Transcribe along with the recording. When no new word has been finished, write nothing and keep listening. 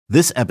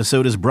This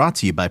episode is brought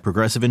to you by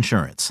Progressive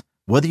Insurance.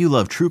 Whether you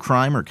love true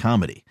crime or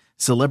comedy,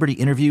 celebrity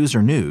interviews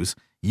or news,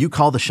 you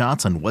call the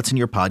shots on what's in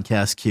your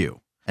podcast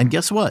queue. And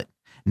guess what?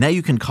 Now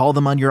you can call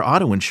them on your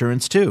auto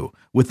insurance too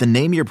with the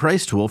Name Your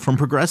Price tool from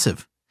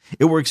Progressive.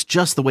 It works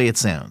just the way it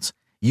sounds.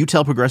 You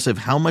tell Progressive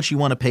how much you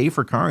want to pay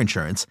for car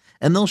insurance,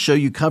 and they'll show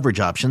you coverage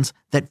options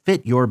that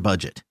fit your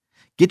budget.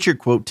 Get your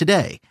quote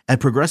today at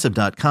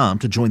Progressive.com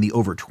to join the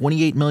over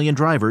 28 million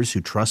drivers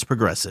who trust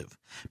Progressive.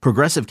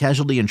 Progressive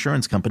Casualty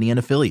Insurance Company and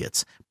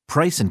Affiliates.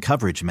 Price and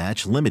coverage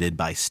match limited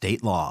by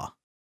state law.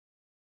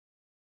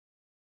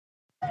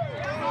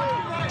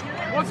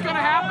 What's going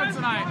to happen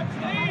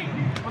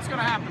tonight? What's going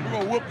to happen? We're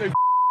going to whoop their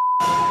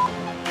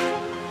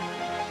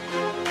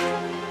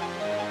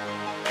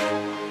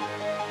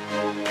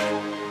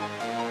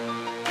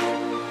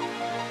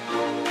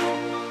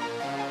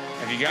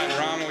Have you gotten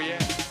Rommel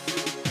yet?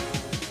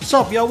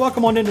 What's up, y'all?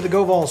 Welcome on into the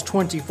Go Vols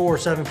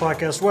 24/7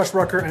 podcast. Wes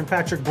Rucker and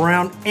Patrick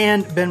Brown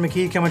and Ben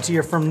McKee coming to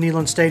you from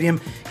Neyland Stadium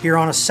here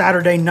on a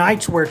Saturday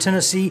night where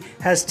Tennessee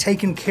has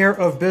taken care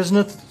of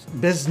business,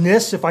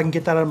 if I can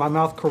get that out of my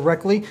mouth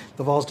correctly.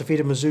 The Vols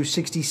defeated Mizzou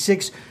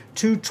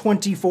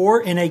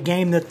 66-24 in a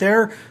game that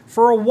there,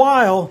 for a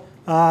while,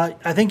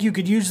 I think you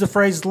could use the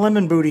phrase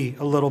lemon booty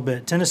a little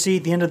bit. Tennessee,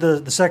 at the end of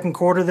the second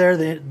quarter there,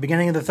 the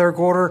beginning of the third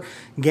quarter,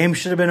 game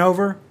should have been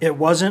over. It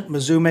wasn't.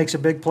 Mizzou makes a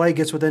big play,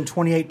 gets within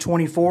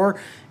 28-24,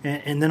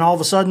 and then all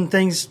of a sudden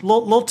things a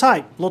little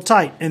tight.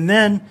 And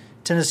then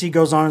Tennessee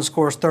goes on and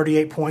scores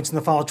 38 points in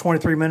the final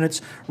 23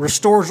 minutes,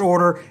 restores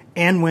order,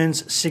 and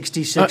wins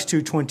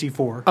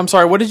 66-24. I'm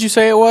sorry, what did you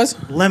say it was?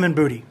 Lemon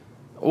booty.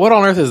 What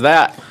on earth is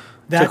that?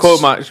 To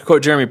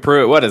quote Jeremy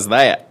Pruitt, what is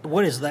that?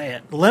 What is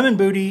that? Lemon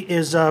booty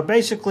is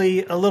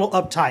basically a little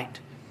uptight.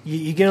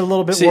 You get a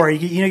little bit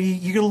worried.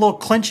 You get a little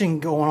clenching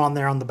going on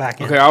there on the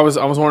back end. Okay, I was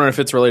wondering if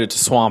it's related to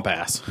swamp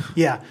ass.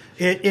 Yeah,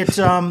 it's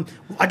I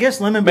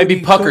guess lemon booty. Maybe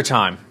pucker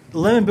time.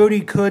 Lemon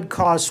booty could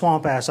cause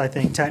swamp ass. I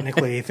think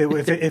technically, if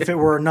it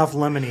were enough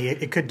lemony,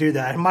 it could do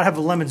that. It might have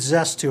a lemon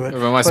zest to it. It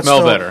might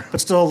smell better, but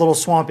still a little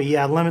swampy.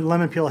 Yeah,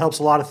 lemon peel helps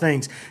a lot of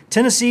things.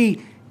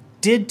 Tennessee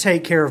did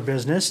take care of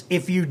business.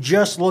 If you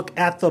just look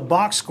at the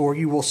box score,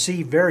 you will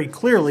see very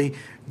clearly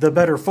the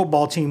better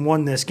football team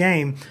won this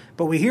game.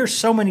 But we hear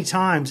so many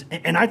times,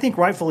 and I think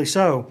rightfully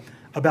so,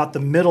 about the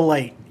middle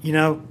eight. You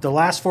know, the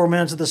last 4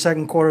 minutes of the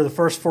second quarter, the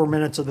first 4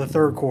 minutes of the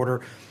third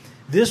quarter.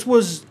 This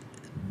was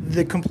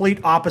the complete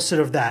opposite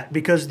of that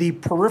because the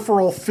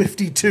peripheral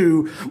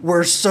 52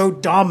 were so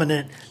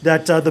dominant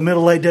that the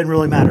middle eight didn't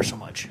really matter so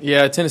much.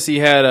 Yeah, Tennessee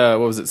had,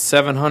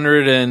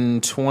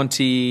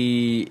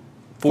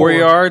 724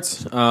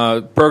 yards,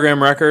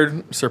 program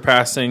record,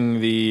 surpassing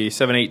the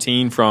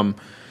 718 from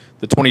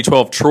the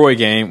 2012 Troy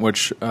game,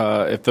 which,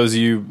 if those of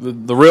you,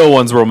 the real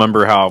ones will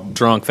remember how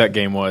drunk that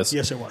game was.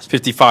 Yes, it was.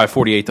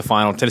 55-48 the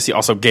final. Tennessee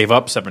also gave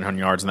up 700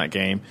 yards in that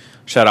game.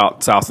 Shout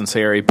out South and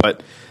Sari.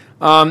 But,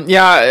 and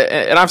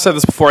I've said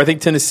this before, I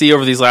think Tennessee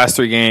over these last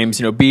three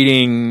games,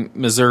 beating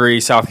Missouri,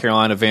 South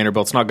Carolina,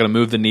 Vanderbilt's not going to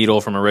move the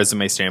needle from a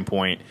resume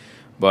standpoint.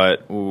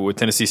 But with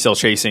Tennessee still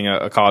chasing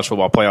a college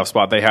football playoff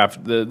spot, they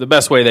have the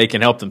best way they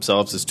can help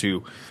themselves is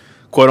to,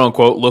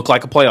 quote-unquote, look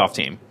like a playoff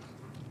team.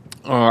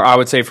 Or I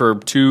would say for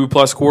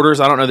 2+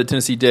 quarters, I don't know that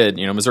Tennessee did.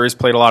 Missouri's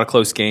played a lot of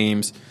close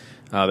games.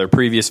 Their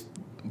previous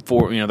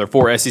their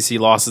 4 SEC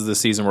losses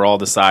this season were all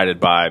decided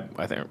by,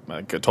 I think,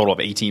 like a total of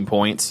 18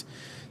 points.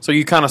 So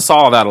you kind of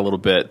saw that a little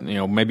bit.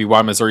 Maybe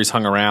why Missouri's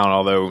hung around,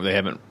 although they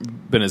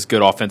haven't been as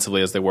good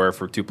offensively as they were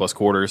for 2+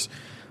 quarters.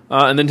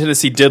 And then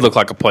Tennessee did look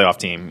like a playoff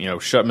team.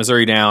 Shut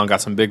Missouri down,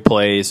 got some big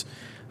plays,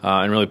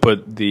 and really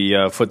put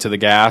the foot to the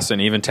gas, and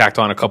even tacked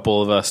on a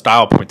couple of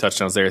style point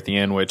touchdowns there at the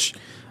end. Which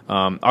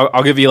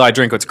I'll give Eli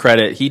Drinkwitz's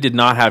credit. He did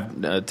not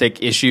have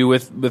take issue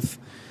with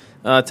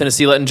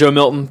Tennessee letting Joe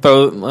Milton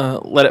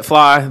let it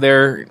fly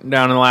there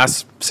down in the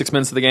last 6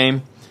 minutes of the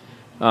game.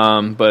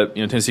 But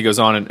Tennessee goes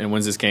on and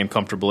wins this game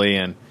comfortably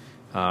and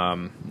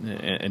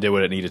did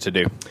what it needed to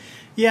do.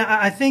 Yeah,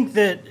 I think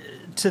that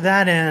to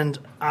that end,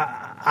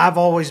 I've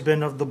always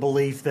been of the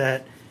belief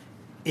that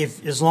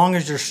as long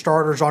as your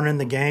starters aren't in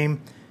the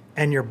game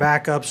and your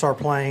backups are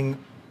playing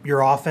your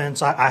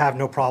offense, I have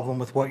no problem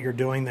with what you're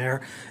doing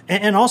there.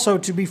 And also,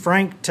 to be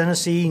frank,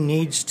 Tennessee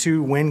needs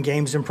to win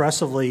games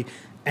impressively.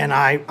 And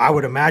I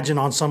would imagine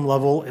on some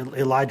level,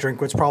 Eli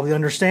Drinkwitz probably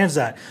understands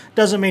that.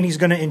 Doesn't mean he's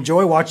going to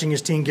enjoy watching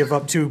his team give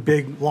up 2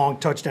 big, long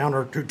touchdowns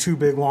or 2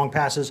 big, long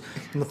passes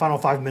in the final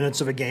 5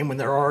 minutes of a game when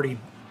they're already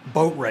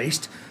boat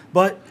raced.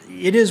 But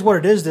it is what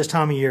it is this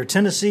time of year.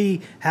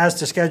 Tennessee has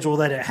the schedule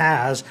that it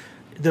has.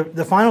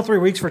 The final 3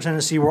 weeks for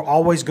Tennessee were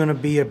always going to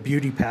be a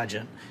beauty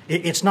pageant.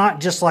 It's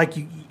not just like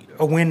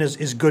a win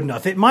is good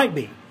enough. It might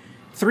be.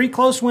 3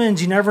 close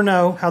wins, you never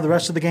know how the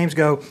rest of the games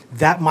go.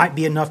 That might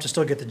be enough to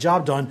still get the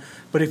job done.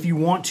 But if you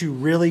want to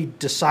really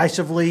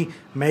decisively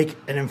make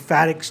an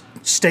emphatic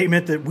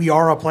statement that we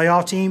are a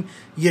playoff team,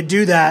 you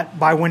do that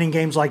by winning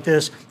games like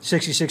this,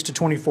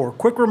 66-24.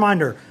 Quick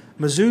reminder,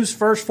 Mizzou's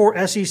first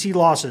 4 SEC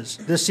losses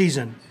this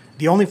season,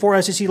 the only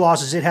 4 SEC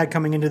losses it had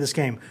coming into this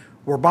game,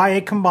 were by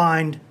a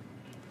combined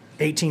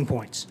 18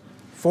 points.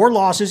 4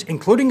 losses,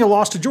 including a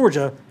loss to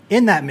Georgia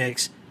in that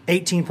mix,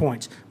 18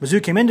 points.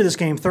 Mizzou came into this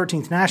game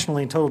 13th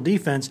nationally in total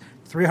defense,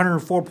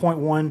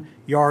 304.1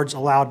 yards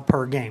allowed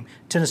per game.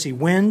 Tennessee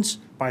wins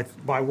by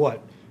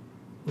what?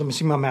 Let me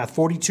see my math.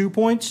 42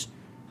 points,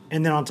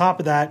 and then on top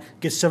of that,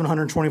 gets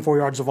 724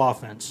 yards of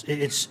offense.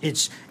 It's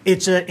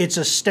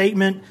a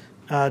statement,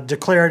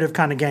 declarative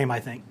kind of game, I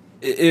think.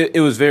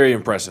 It was very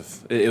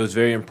impressive. It was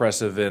very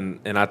impressive, and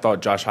I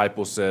thought Josh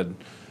Heupel said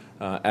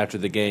after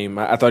the game,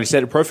 I thought he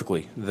said it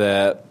perfectly,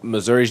 that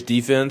Missouri's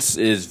defense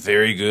is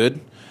very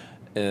good.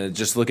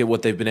 Just look at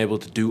what they've been able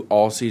to do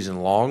all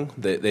season long.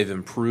 They've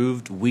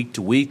improved week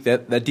to week.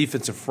 That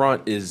defensive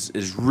front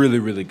is really,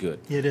 really good.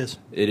 It is.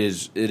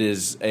 It's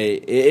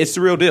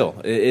the real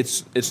deal.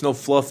 It's no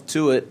fluff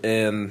to it.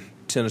 And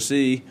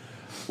Tennessee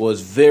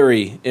was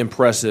very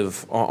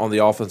impressive on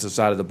the offensive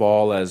side of the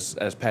ball, as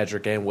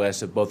Patrick and Wes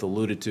have both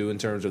alluded to in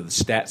terms of the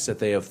stats that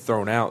they have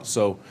thrown out.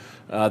 So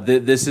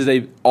this is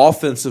a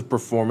offensive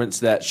performance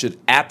that should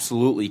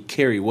absolutely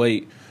carry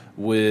weight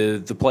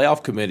with the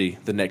playoff committee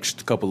the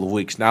next couple of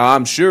weeks. Now,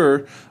 I'm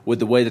sure with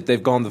the way that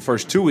they've gone the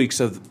first 2 weeks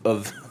of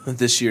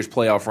this year's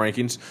playoff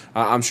rankings,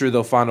 I'm sure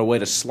they'll find a way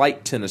to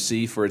slight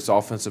Tennessee for its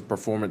offensive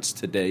performance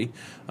today,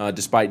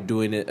 despite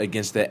doing it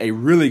against a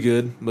really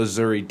good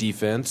Missouri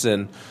defense,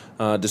 and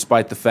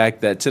despite the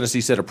fact that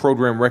Tennessee set a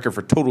program record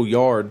for total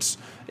yards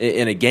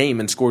in a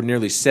game and scored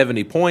nearly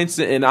 70 points.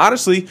 And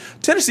honestly,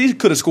 Tennessee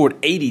could have scored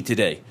 80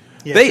 today.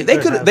 Yeah,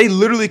 they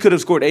literally could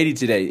have scored 80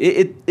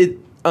 today.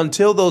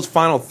 Until those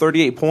final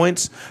 38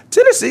 points,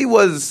 Tennessee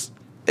was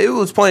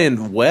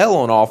playing well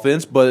on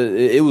offense, but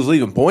it was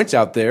leaving points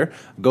out there.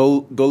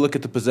 Go look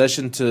at the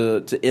possession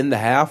to end the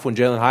half when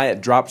Jalen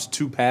Hyatt drops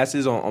 2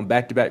 passes on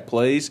back-to-back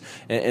plays,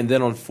 and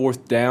then on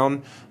 4th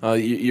down,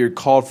 you're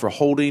called for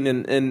holding,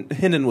 and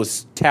Hennon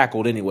was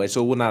tackled anyway,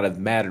 so it would not have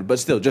mattered. But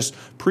still, just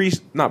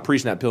not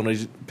pre-snap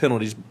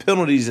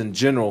penalties in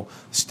general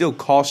still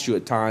cost you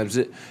at times.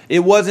 It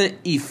wasn't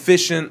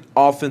efficient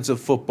offensive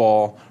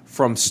football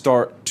from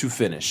start to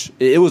finish.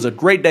 It was a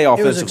great day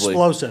offensively.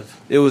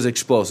 It was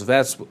explosive.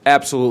 That's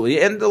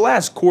absolutely. And the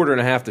last quarter and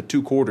a half to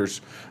 2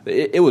 quarters,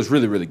 it was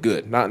really, really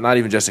good. Not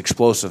even just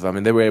explosive. I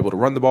mean, they were able to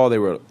run the ball. They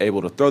were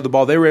able to throw the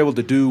ball. They were able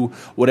to do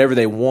whatever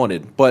they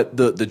wanted. But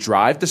the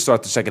drive to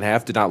start the second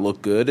half did not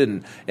look good,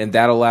 and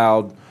that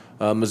allowed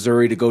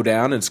Missouri to go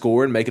down and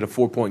score and make it a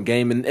 4-point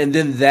game. And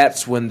then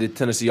that's when the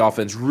Tennessee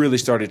offense really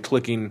started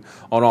clicking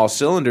on all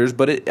cylinders.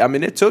 But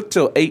it took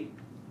till 8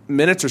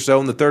 minutes or so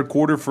in the third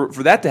quarter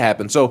for that to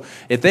happen. So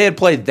if they had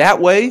played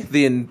that way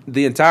the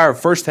entire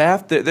first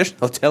half, there's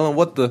no telling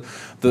what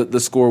the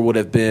score would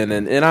have been.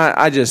 And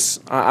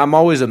I'm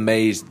always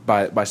amazed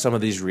by some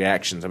of these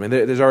reactions. I mean,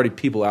 there's already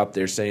people out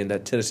there saying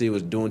that Tennessee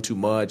was doing too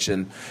much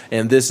and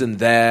this and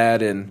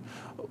that and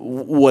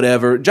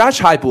whatever.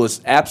 Josh Heupel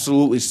is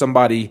absolutely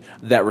somebody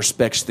that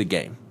respects the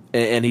game,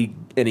 and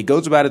he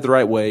goes about it the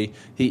right way.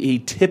 He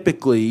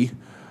typically,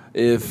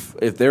 if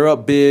they're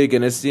up big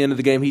and it's the end of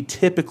the game, he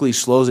typically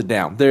slows it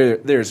down.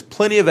 There's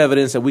plenty of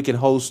evidence that we can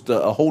host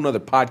a whole nother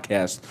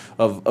podcast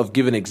of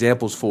giving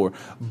examples for.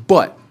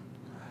 But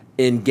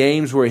in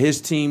games where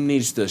his team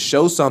needs to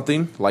show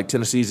something, like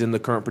Tennessee's in the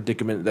current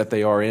predicament that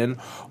they are in,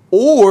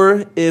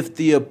 or if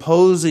the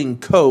opposing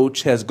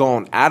coach has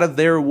gone out of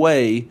their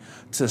way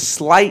to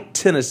slight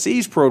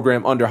Tennessee's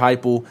program under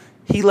Heupel,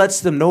 he lets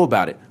them know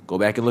about it. Go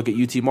back and look at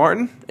UT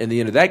Martin in the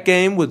end of that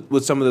game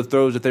with some of the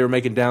throws that they were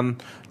making down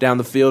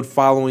the field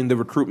following the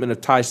recruitment of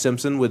Ty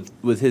Simpson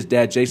with his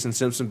dad Jason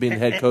Simpson being the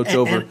head coach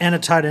and a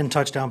tight end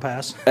touchdown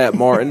pass at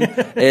Martin.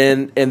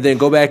 and then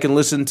go back and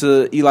listen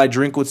to Eli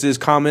Drinkwitz's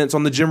comments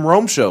on the Jim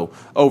Rome show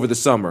over the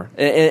summer.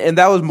 And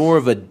that was more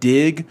of a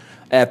dig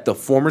at the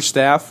former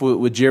staff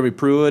with Jeremy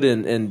Pruitt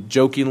and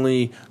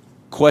jokingly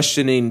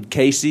questioning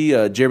Casey,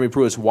 Jeremy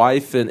Pruitt's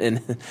wife, and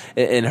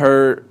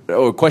her,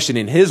 or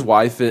questioning his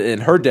wife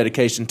and her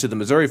dedication to the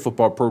Missouri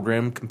football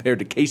program compared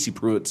to Casey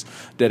Pruitt's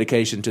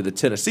dedication to the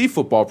Tennessee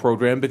football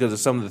program because of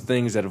some of the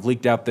things that have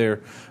leaked out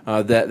there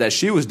that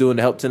she was doing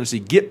to help Tennessee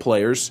get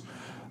players.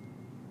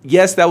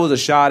 Yes, that was a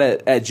shot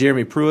at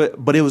Jeremy Pruitt,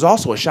 but it was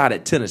also a shot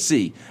at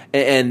Tennessee.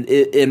 And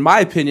in my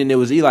opinion, it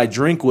was Eli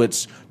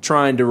Drinkwitz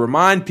trying to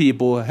remind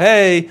people,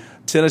 hey,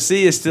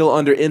 Tennessee is still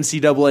under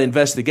NCAA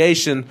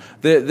investigation.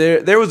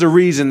 There was a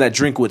reason that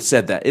Drinkwitz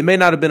said that. It may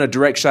not have been a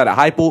direct shot at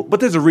Heupel, but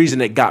there's a reason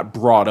it got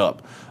brought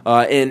up.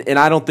 And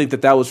I don't think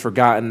that was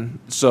forgotten.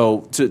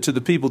 So to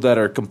the people that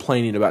are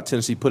complaining about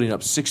Tennessee putting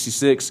up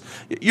 66,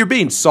 you're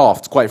being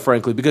soft, quite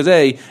frankly, because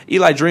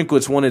Eli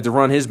Drinkwitz wanted to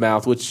run his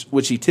mouth,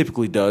 which he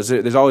typically does.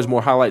 There's always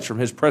more highlights from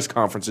his press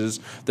conferences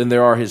than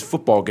there are his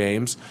football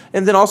games.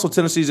 And then also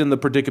Tennessee's in the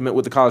predicament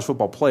with the college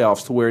football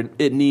playoffs to where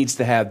it needs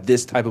to have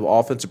this type of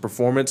offensive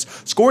performance.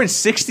 Scoring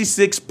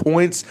 66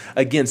 points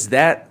against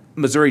that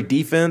Missouri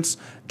defense.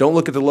 Don't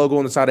look at the logo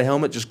on the side of the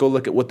helmet. Just go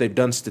look at what they've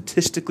done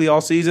statistically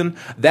all season.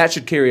 That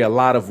should carry a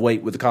lot of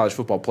weight with the College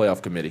Football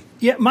Playoff Committee.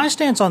 Yeah, my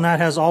stance on that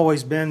has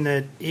always been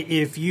that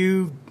if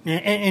you –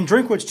 and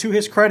Drinkwitz, to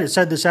his credit,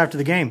 said this after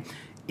the game.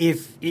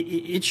 If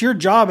it's your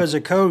job as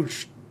a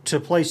coach to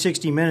play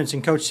 60 minutes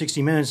and coach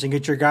 60 minutes and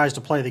get your guys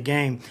to play the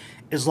game.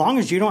 As long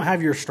as you don't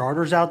have your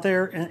starters out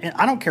there, and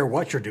I don't care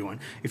what you're doing.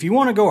 If you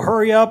want to go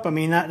hurry up, I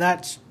mean,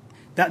 that's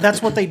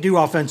what they do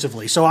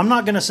offensively. So I'm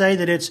not going to say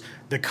that it's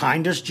the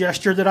kindest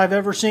gesture that I've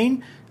ever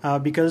seen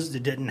because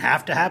it didn't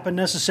have to happen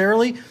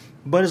necessarily.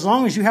 But as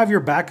long as you have your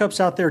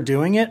backups out there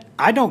doing it,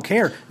 I don't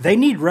care. They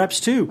need reps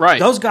too. Right.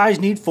 Those guys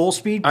need full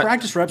speed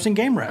practice reps and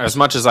game reps. As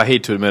much as I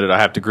hate to admit it, I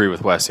have to agree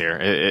with Wes here.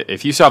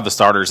 If you still have the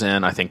starters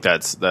in, I think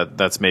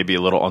that's maybe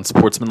a little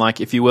unsportsmanlike,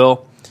 if you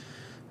will.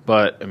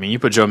 But I mean, you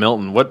put Joe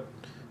Milton.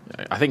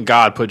 I think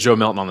God put Joe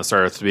Milton on this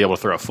earth to be able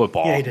to throw a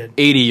football. Yeah, he did.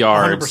 80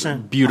 yards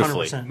 100%,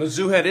 beautifully. 100%.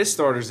 Mizzou had his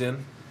starters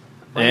in.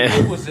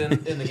 Who was in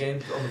the game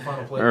on the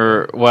final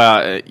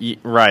play?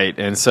 Right.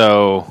 And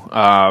so,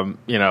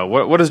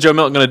 what is Joe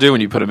Milton going to do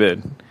when you put him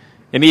in?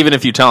 And even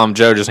if you tell him,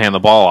 Joe, just hand the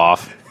ball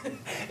off.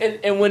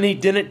 And when he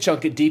didn't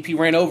chunk it deep, he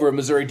ran over a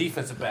Missouri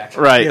defensive back.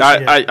 Right.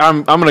 Yes,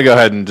 I'm going to go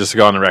ahead and just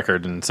go on the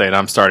record and say that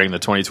I'm starting the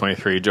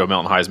 2023 Joe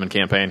Milton Heisman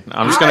campaign.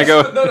 I'm just going to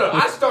go. No,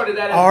 I started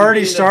that.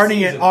 Already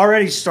starting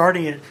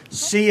it.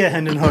 See ya,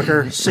 Hendon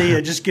Hooker. See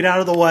ya. Just get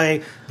out of the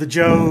way.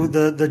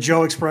 The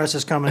Joe Express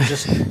is coming.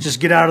 Just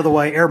get out of the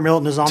way. Air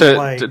Milton is on the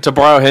way. To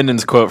borrow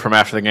Hendon's quote from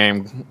after the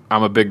game,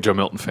 I'm a big Joe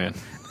Milton fan.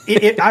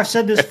 I've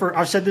said this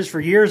for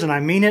years, and I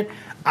mean it.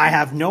 I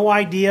have no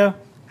idea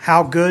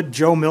how good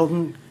Joe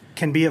Milton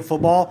can be at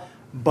football,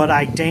 but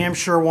I damn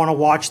sure want to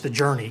watch the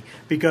journey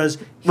because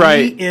he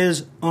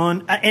is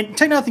and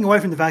take nothing away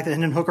from the fact that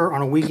Hendon Hooker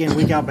on a week in,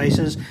 week out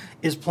basis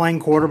is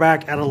playing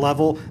quarterback at a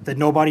level that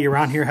nobody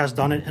around here has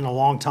done it in a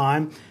long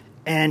time.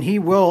 And he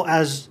will,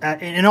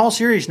 in all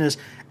seriousness,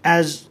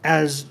 as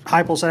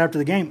Heupel said after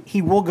the game,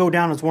 he will go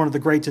down as one of the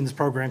greats in this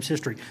program's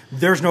history.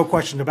 There's no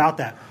question about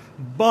that.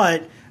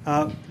 But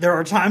there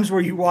are times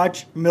where you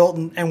watch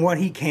Milton and what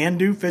he can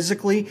do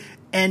physically,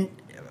 and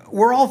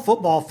we're all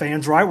football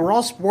fans, right? We're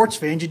all sports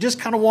fans. You just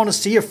kind of want to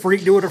see a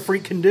freak do what a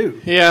freak can do.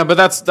 Yeah, but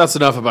that's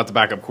enough about the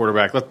backup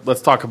quarterback.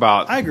 Let's talk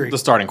about the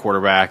starting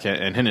quarterback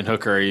and Hendon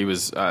Hooker. He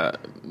was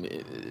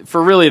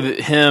for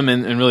really him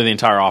and really the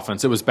entire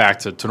offense. It was back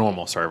to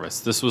normal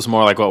service. This was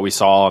more like what we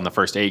saw in the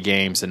first 8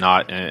 games and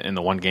not in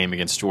the one game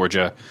against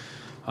Georgia.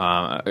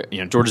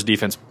 Georgia's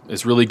defense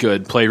is really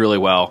good, played really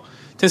well.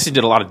 Tennessee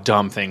did a lot of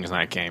dumb things in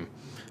that game.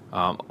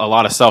 A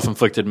lot of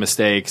self-inflicted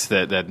mistakes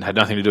that had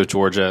nothing to do with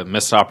Georgia,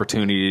 missed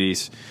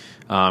opportunities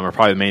are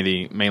probably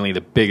mainly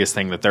the biggest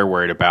thing that they're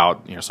worried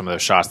about. Some of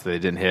those shots that they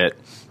didn't hit.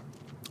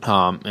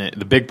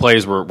 The big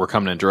plays were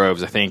coming in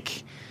droves. I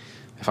think,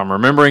 if I'm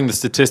remembering the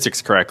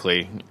statistics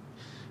correctly,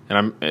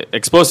 and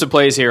explosive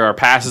plays here are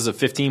passes of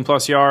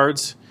 15-plus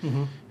yards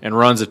and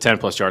runs of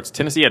 10-plus yards.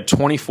 Tennessee had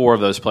 24 of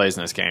those plays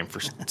in this game for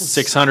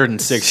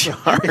 606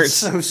 yards. It's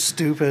so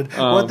stupid.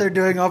 What they're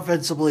doing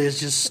offensively is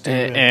just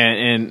stupid.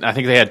 And I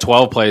think they had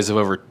 12 plays of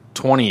over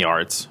 20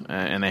 yards,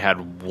 and they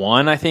had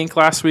one, I think,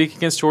 last week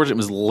against Georgia. It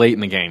was late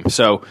in the game.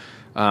 So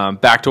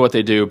back to what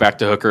they do, back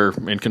to Hooker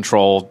in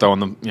control, throwing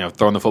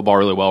the football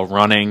really well,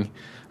 running.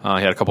 He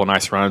had a couple of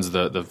nice runs.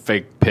 The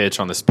fake pitch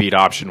on the speed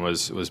option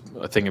was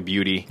a thing of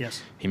beauty.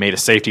 Yes. He made a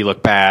safety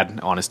look bad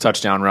on his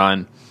touchdown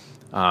run.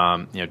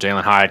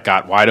 Jalen Hyatt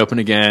got wide open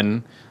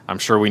again. I'm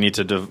sure we need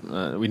to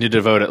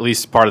devote at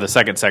least part of the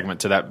second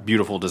segment to that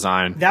beautiful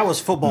design. That was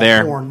football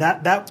porn.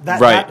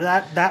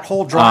 That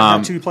whole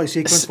drive, that 2-play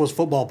sequence was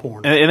football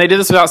porn. And they did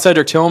this without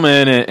Cedric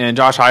Tillman, and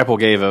Josh Heupel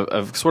gave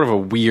a sort of a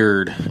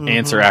weird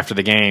answer after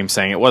the game,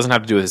 saying it wasn't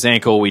have to do with his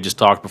ankle. We just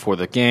talked before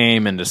the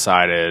game and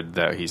decided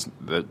that he's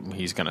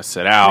going to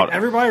sit out.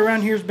 Everybody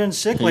around here has been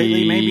sick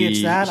lately. Maybe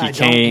it's that. I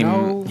don't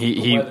know.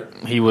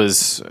 He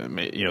was,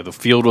 the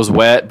field was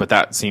wet, but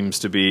that seems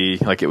to be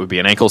like it would be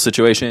an ankle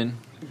situation.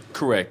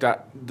 Correct.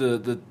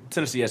 The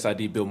Tennessee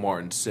SID, Bill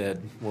Martin, said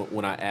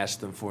when I asked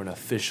them for an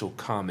official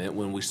comment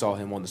when we saw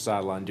him on the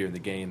sideline during the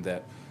game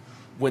that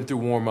went through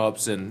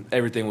warm-ups and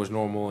everything was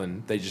normal,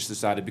 and they just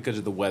decided because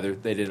of the weather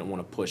they didn't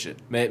want to push it.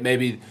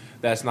 Maybe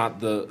that's not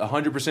the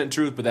 100%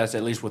 truth, but that's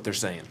at least what they're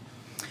saying.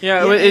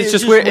 Yeah, it's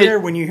just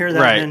weird when you hear that.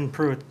 Right. Then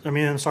Pruitt. I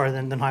mean, I'm sorry.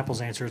 Then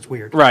Heupel's answer. It's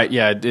weird. Right.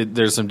 Yeah.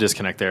 There's some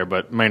disconnect there,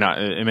 but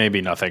it may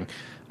be nothing.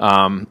 Brew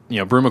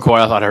McCoy,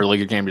 I thought had a really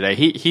good game today.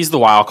 He's the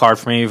wild card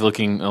for me,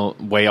 looking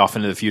way off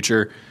into the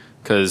future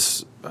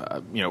because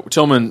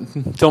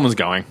Tillman's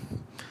going.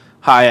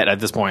 Hyatt at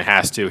this point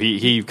has to.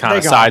 He kind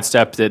of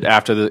sidestepped it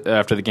after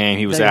the game.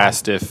 He was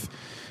asked if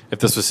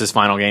this was his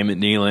final game at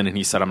Neyland, and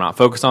he said, "I'm not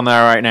focused on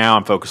that right now.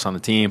 I'm focused on the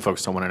team,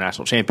 focused on winning a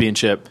national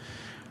championship."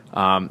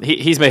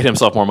 He's made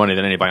himself more money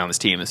than anybody on this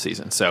team this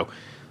season. So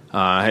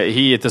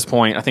he, at this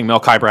point, I think Mel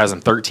Kiper has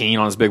him 13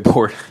 on his big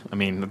board. I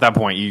mean, at that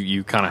point,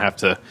 you kind of have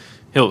to.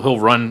 He'll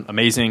run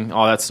amazing,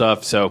 all that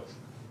stuff. So,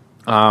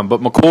 but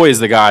McCoy is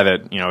the guy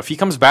that if he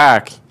comes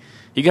back,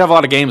 he could have a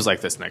lot of games like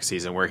this next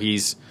season where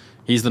he's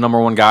the number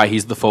one guy.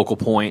 He's the focal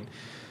point.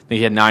 I think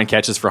he had 9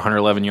 catches for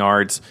 111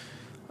 yards.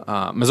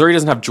 Missouri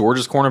doesn't have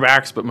Georgia's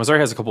cornerbacks, but Missouri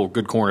has a couple of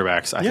good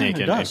cornerbacks, I think.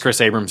 And Chris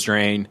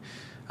Abrams-Drain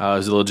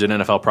is a legit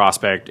NFL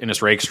prospect.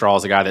 Ennis Rakestraw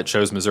is a guy that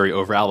chose Missouri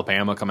over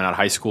Alabama coming out of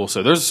high school.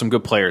 So there's some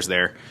good players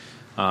there.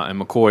 And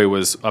McCoy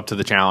was up to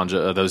the challenge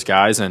of those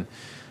guys. And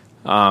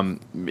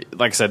Like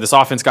I said, this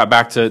offense got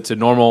back to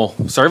normal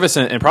service,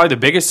 and probably the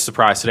biggest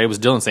surprise today was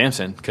Dylan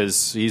Sampson,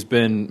 because he's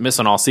been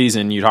missing all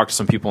season. You talk to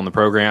some people in the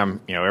program,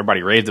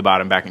 everybody raved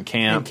about him back in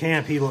camp. In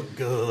camp, he looked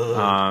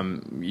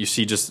good. You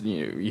see,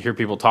 you hear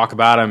people talk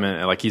about him,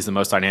 and like he's the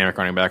most dynamic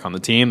running back on the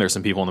team. There's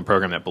some people in the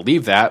program that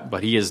believe that,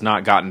 but he has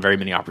not gotten very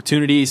many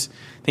opportunities.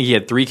 I think he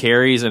had 3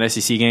 carries in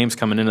SEC games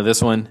coming into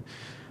this one.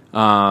 He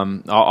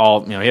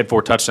had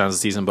 4 touchdowns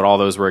this season, but all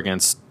those were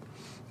against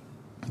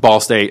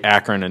Ball State,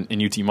 Akron,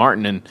 and UT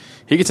Martin, and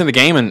he gets in the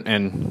game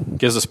and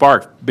gives a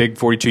spark. Big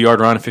 42-yard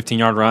run, a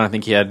 15-yard run. I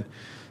think he had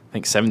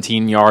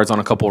 17 yards on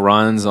a couple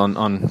runs on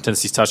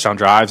Tennessee's touchdown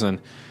drives, and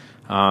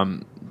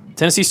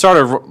Tennessee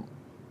started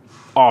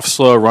off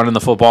slow running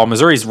the football.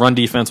 Missouri's run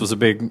defense was a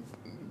big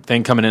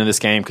thing coming into this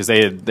game, because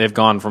they've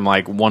gone from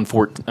like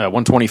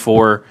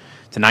 124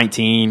 to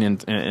 19,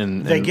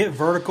 and they get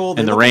vertical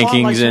in the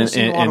rankings,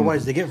 in a lot of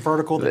ways. They get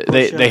vertical.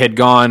 They had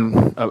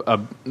gone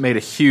made a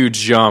huge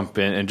jump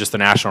in just the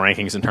national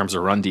rankings in terms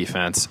of run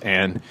defense,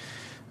 and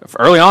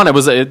early on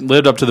it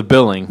lived up to the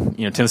billing.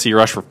 Tennessee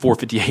rushed for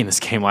 458 in this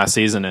game last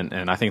season,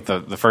 and I think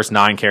the first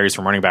 9 carries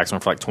from running backs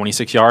went for like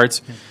 26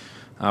 yards.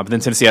 But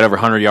then Tennessee had over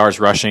 100 yards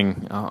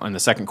rushing in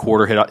the second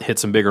quarter. Hit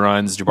some big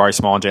runs. Jabari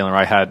Small and Jalen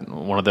Wright had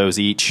one of those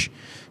each.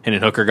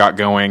 Hendon Hooker got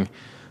going.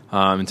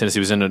 And Tennessee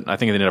I think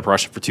they ended up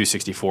rushing for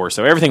 264.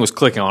 So everything was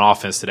clicking on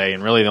offense today,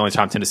 and really the only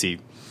time Tennessee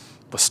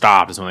was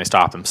stopped is when they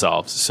stopped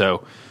themselves.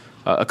 So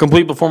a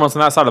complete performance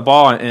on that side of the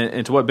ball.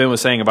 And to what Ben was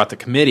saying about the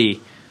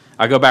committee,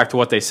 I go back to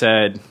what they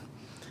said,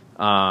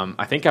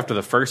 I think after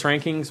the first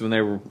rankings, when they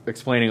were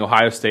explaining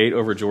Ohio State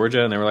over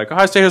Georgia, and they were like,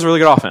 Ohio State has really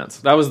good offense.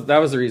 That was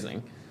the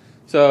reasoning.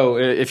 So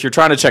if you're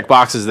trying to check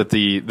boxes that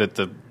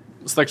the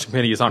selection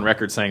committee is on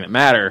record saying that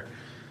matter,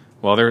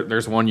 well,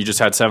 there's one. You just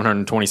had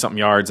 720-something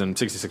yards and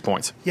 66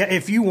 points. Yeah,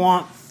 if you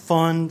want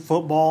fun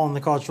football in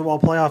the college football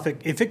playoff,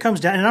 if it comes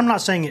down, and I'm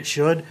not saying it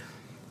should,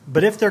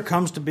 but if there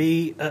comes to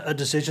be a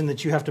decision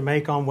that you have to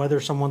make on whether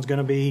someone's going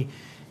to be,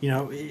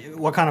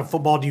 what kind of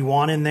football do you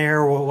want in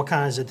there, or what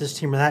kind is it, this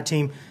team or that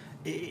team,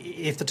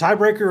 if the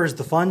tiebreaker is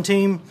the fun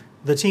team,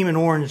 the team in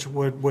orange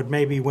would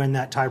maybe win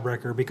that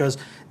tiebreaker, because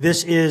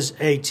this is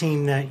a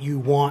team that you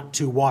want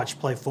to watch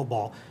play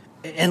football,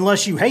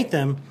 unless you hate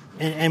them.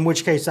 In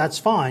which case, that's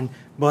fine.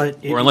 Or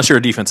unless you're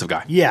a defensive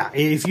guy. Yeah,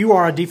 if you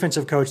are a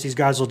defensive coach, these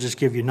guys will just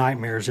give you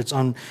nightmares. It's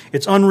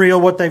unreal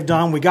what they've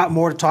done. We got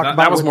more to talk about.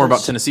 That was more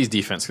about Tennessee's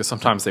defense, because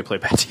sometimes they play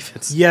bad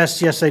defense.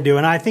 Yes, they do.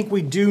 And I think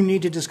we do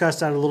need to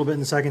discuss that a little bit in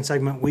the second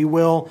segment. We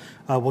will.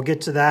 We'll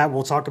get to that.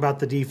 We'll talk about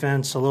the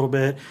defense a little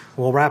bit.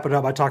 We'll wrap it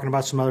up by talking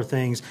about some other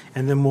things,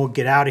 and then we'll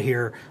get out of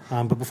here.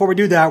 But before we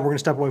do that, we're going to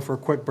step away for a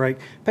quick break,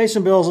 pay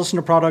some bills, listen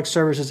to products,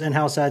 services,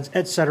 in-house ads,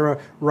 etc.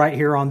 right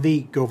here on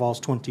the Go Vols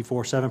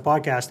 24/7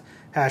 podcast.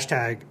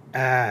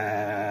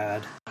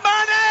 #ad.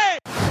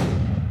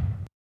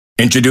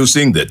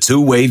 Introducing the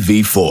Two-Way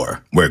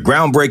V4, where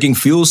groundbreaking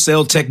fuel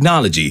cell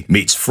technology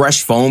meets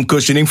fresh foam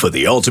cushioning for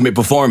the ultimate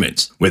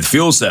performance. With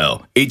Fuel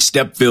Cell, each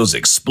step feels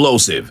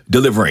explosive,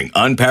 delivering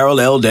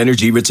unparalleled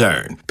energy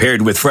return.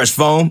 Paired with fresh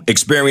foam,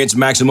 experience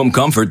maximum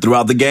comfort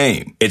throughout the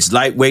game. Its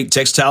lightweight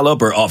textile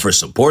upper offers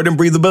support and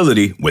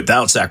breathability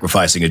without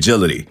sacrificing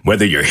agility.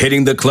 Whether you're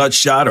hitting the clutch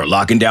shot or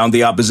locking down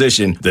the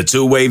opposition, the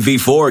Two-Way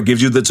V4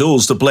 gives you the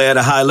tools to play at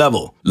a high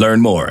level. Learn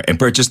more and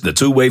purchase the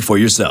Two-Way for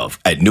yourself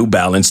at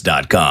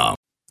newbalance.com.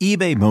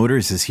 eBay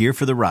Motors is here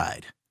for the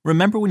ride.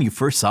 Remember when you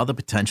first saw the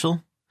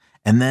potential?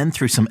 And then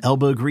through some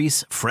elbow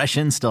grease, fresh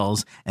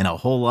installs, and a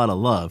whole lot of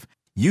love,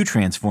 you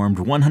transformed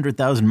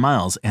 100,000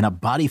 miles and a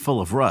body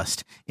full of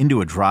rust into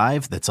a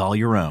drive that's all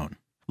your own.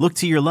 Look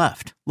to your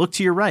left. Look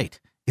to your right.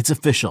 It's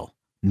official.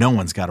 No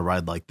one's got a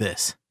ride like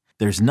this.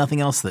 There's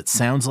nothing else that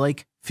sounds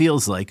like,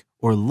 feels like,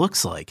 or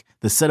looks like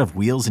the set of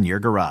wheels in your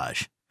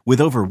garage. With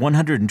over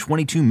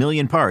 122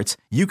 million parts,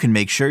 you can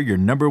make sure your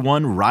number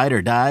one ride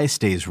or die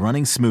stays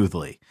running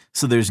smoothly,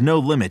 so there's no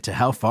limit to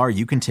how far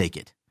you can take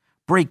it.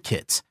 Brake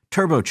kits,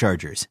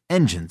 turbochargers,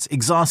 engines,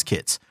 exhaust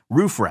kits,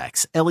 roof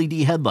racks,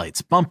 LED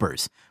headlights,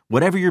 bumpers,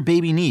 whatever your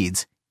baby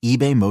needs,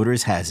 eBay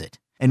Motors has it.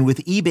 And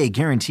with eBay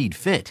Guaranteed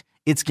Fit,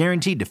 it's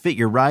guaranteed to fit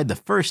your ride the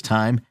first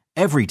time,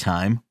 every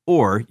time,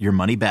 or your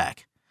money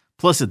back.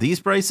 Plus, at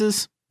these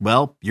prices,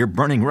 well, you're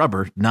burning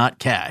rubber, not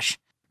cash.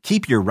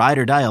 Keep your ride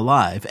or die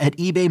alive at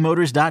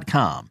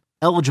ebaymotors.com.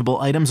 Eligible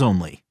items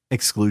only.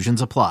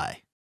 Exclusions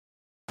apply.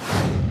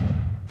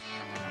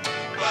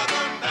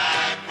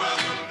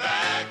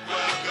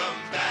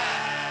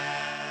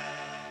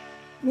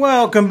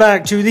 Welcome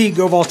back to the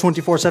Go Vols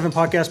 24/7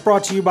 podcast,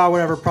 brought to you by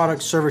whatever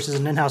products, services,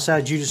 and in-house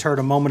ads you just heard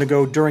a moment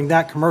ago during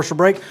that commercial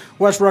break.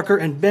 Wes Rucker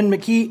and Ben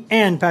McKee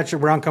and Patrick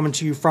Brown coming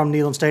to you from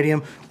Neyland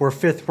Stadium, where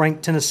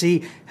fifth-ranked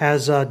Tennessee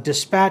has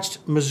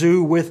dispatched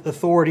Mizzou with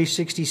authority,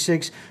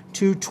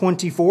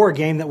 66-24, a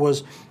game that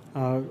was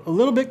a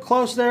little bit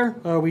close there.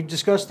 We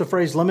discussed the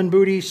phrase lemon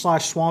booty /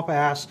 swamp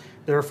ass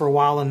there for a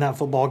while in that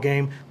football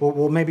game.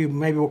 Maybe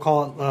we'll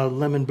call it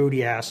lemon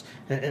booty ass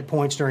at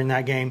points during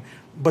that game.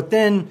 But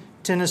then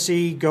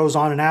Tennessee goes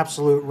on an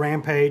absolute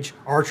rampage,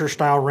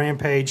 Archer-style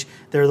rampage.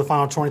 They're the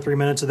final 23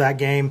 minutes of that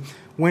game,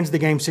 wins the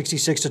game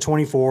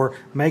 66-24,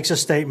 makes a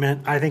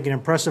statement. I think an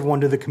impressive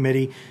one to the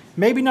committee.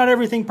 Maybe not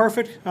everything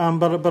perfect,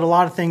 but a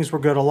lot of things were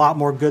good, a lot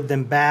more good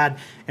than bad,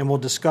 and we'll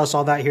discuss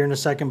all that here in a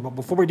second. But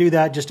before we do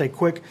that, just a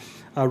quick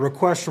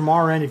request from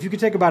our end. If you could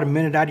take about a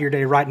minute out of your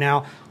day right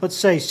now, let's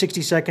say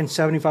 60 seconds,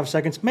 75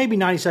 seconds, maybe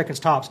 90 seconds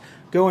tops,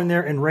 go in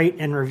there and rate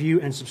and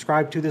review and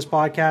subscribe to this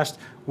podcast.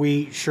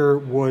 We sure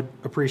would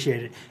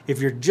appreciate it.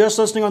 If you're just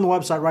listening on the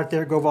website right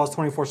there,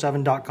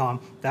 GoVols247.com,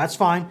 that's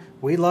fine.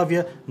 We love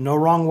you. No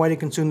wrong way to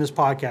consume this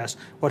podcast.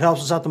 What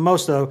helps us out the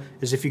most, though,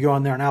 is if you go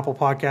on there on Apple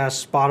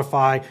Podcasts,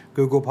 Spotify,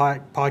 Google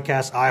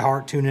Podcasts,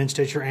 iHeart, TuneIn,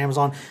 Stitcher,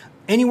 Amazon.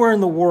 Anywhere in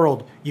the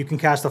world you can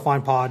cast a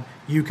fine pod,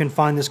 you can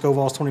find this Go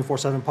Vols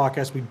 24/7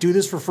 podcast. We do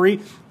this for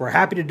free. We're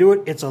happy to do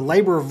it. It's a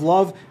labor of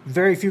love.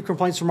 Very few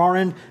complaints from our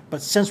end,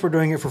 but since we're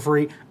doing it for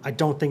free, I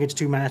don't think it's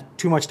too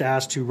much to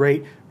ask to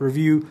rate,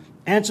 review,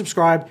 and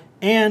subscribe.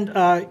 And,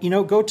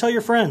 go tell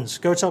your friends.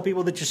 Go tell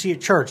people that you see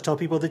at church. Tell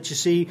people that you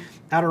see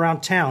out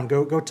around town.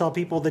 Go tell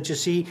people that you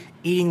see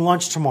eating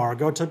lunch tomorrow.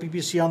 Go tell people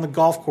you see on the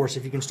golf course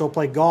if you can still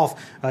play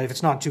golf, if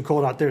it's not too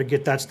cold out there to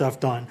get that stuff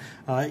done.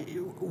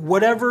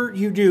 Whatever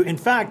you do. In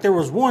fact, there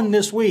was one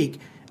this week.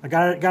 I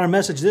got a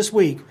message this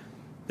week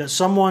that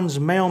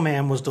someone's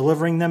mailman was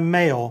delivering them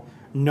mail,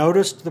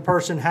 noticed the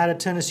person had a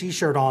Tennessee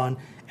shirt on,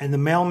 and the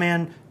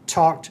mailman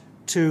talked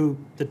to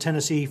the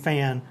Tennessee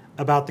fan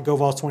about the Go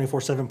Vols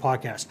 24/7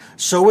 podcast.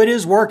 So it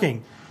is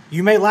working.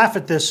 You may laugh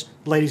at this,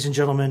 ladies and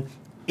gentlemen.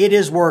 It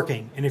is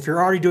working. And if you're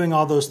already doing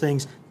all those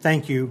things,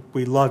 thank you.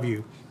 We love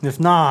you. And if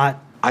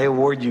not, I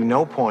award you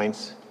no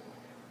points,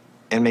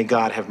 and may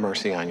God have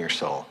mercy on your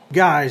soul.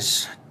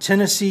 Guys,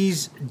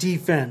 Tennessee's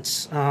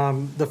defense.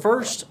 The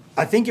first,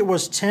 I think it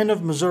was 10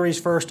 of Missouri's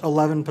first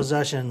 11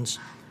 possessions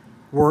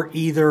were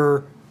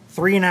either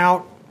 3 and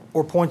out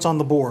or points on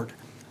the board.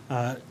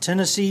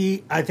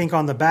 Tennessee, I think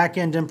on the back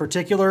end in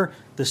particular,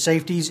 the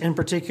safeties in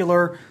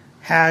particular,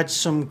 had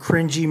some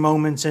cringy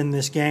moments in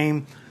this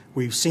game.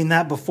 We've seen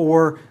that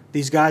before.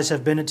 These guys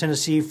have been at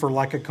Tennessee for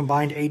like a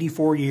combined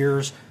 84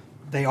 years.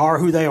 They are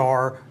who they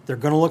are. They're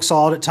going to look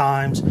solid at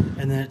times,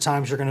 and then at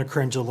times you're going to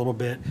cringe a little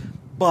bit.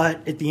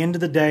 But at the end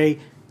of the day,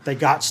 they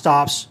got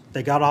stops.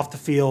 They got off the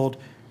field.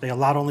 They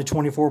allowed only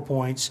 24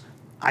 points.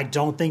 I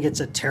don't think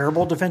it's a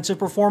terrible defensive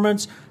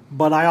performance,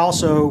 but I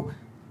also,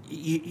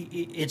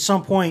 at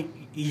some point,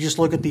 you just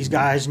look at these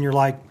guys and you're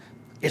like,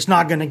 it's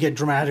not going to get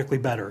dramatically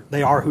better.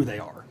 They are who they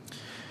are.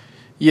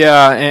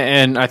 Yeah,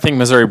 and I think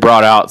Missouri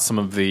brought out some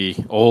of the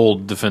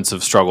old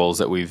defensive struggles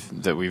that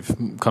we've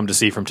come to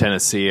see from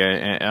Tennessee.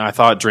 And I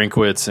thought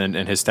Drinkwitz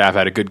and his staff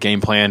had a good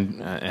game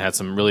plan and had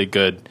some really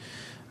good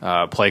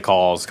play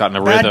calls, got in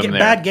a rhythm there.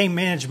 Bad game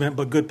management,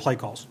 but good play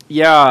calls.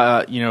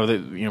 Yeah,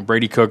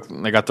 Brady Cook,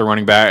 they got the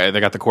running back, they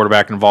got the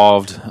quarterback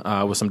involved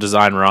with some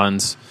design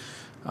runs.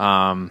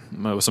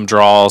 With some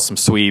draws, some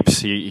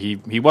sweeps.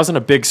 He wasn't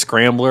a big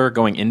scrambler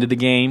going into the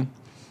game,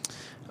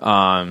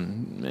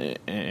 and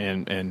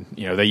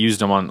they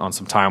used him on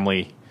some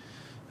timely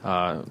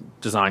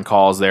design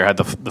calls. There had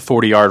the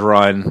 40-yard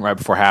run right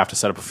before half to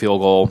set up a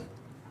field goal.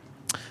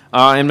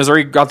 And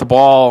Missouri got the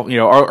ball.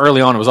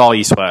 Early on it was all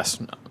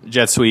east-west,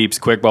 jet sweeps,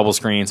 quick bubble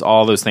screens,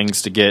 all those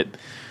things to get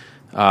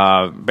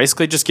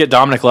basically just get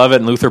Dominic Levitt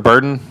and Luther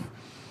Burden.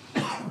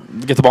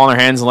 Get the ball in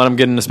their hands and let them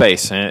get into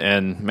space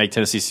and make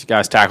Tennessee's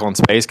guys tackle in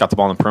space. Got the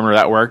ball in the perimeter.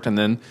 That worked. And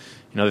then,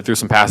 they threw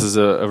some passes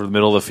over the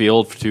middle of the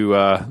field to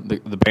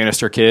the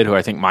Bannister kid, who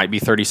I think might be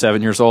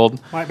 37 years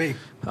old. Might be.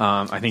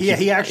 I think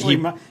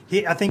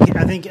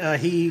I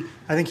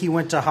think he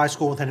went to high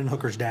school with Hendon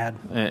Hooker's dad.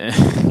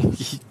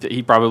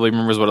 He probably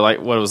remembers what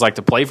it was like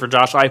to play for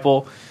Josh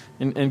Heupel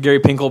and Gary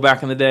Pinkel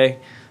back in the day.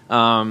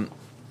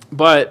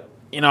 But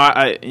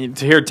to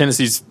hear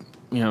Tennessee's.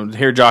 To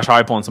hear Josh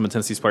Heupel and some of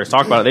Tennessee's players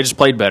talk about it, they just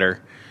played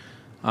better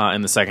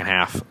in the second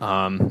half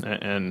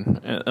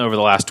and over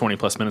the last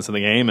 20-plus minutes of the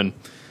game, and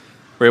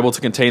were able to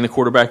contain the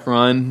quarterback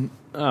run.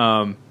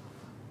 And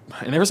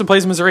there were some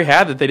plays Missouri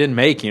had that they didn't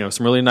make.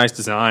 Some really nice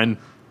design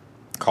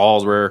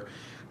calls where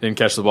they didn't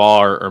catch the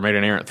ball or made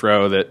an errant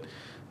throw that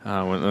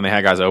when they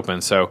had guys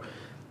open. So,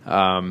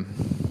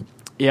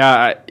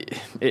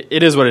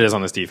 it is what it is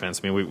on this defense.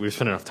 I mean, we've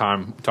spent enough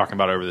time talking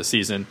about it over the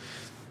season.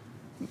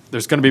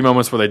 There's going to be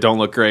moments where they don't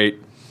look great.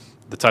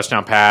 The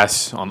touchdown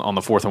pass on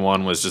the 4th and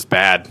 1 was just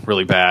bad,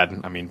 really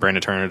bad. I mean,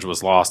 Brandon Turnage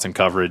was lost in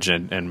coverage,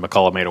 and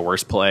McCullough made a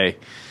worse play.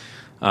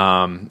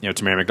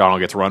 Tamir McDonald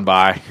gets run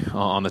by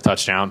on the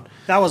touchdown.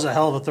 That was a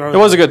hell of a throw. It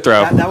was a good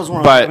throw. That was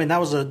one.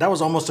 That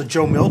was almost a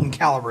Joe Milton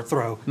caliber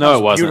throw. No,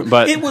 it wasn't. Beautiful.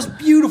 But it was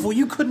beautiful.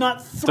 You could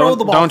not throw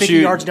the ball 50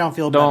 yards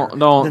downfield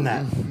better than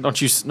that.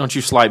 Don't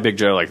you slight Big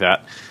Joe like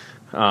that?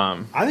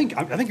 I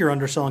think you're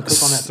underselling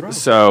Cook on that throw.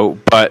 So,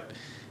 but.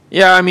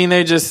 Yeah, I mean,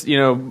 they just,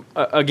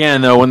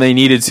 again, though, when they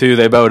needed to,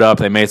 they bowed up,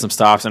 they made some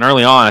stops. And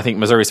early on, I think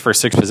Missouri's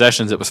first 6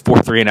 possessions, it was 4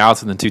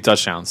 3-and-outs and then 2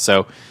 touchdowns.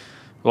 So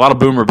a lot of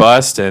boom or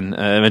bust, and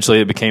eventually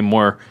it became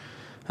more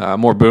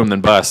boom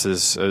than bust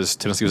as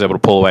Tennessee was able to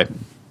pull away.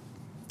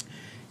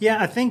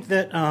 Yeah, I think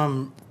that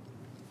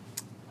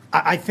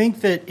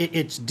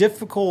it's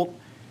difficult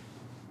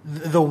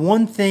The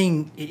one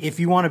thing, if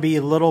you want to be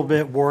a little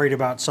bit worried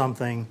about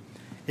something,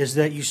 is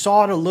that you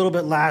saw it a little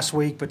bit last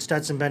week, but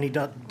Stetson Bennett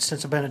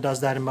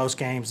does that in most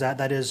games.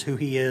 That is who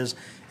he is,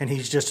 and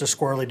he's just a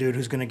squirrely dude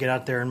who's going to get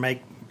out there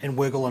and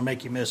wiggle and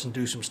make you miss and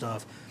do some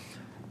stuff.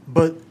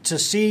 But to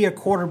see a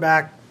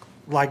quarterback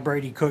like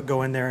Brady Cook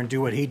go in there and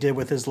do what he did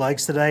with his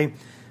legs today,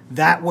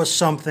 that was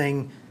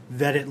something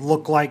that it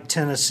looked like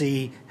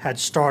Tennessee had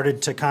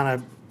started to kind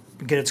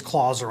of get its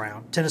claws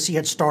around. Tennessee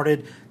had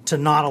started to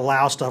not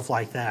allow stuff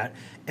like that.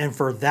 And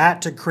for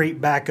that to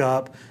creep back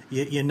up,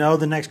 you know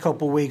the next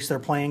couple of weeks they're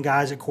playing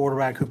guys at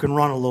quarterback who can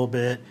run a little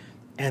bit,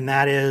 and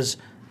that is,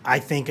 I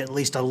think, at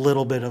least a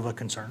little bit of a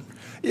concern.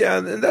 Yeah,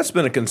 and that's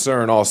been a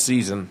concern all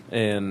season.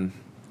 And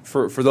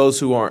for those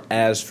who aren't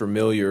as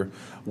familiar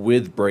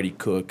with Brady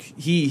Cook,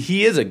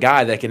 he is a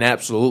guy that can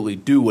absolutely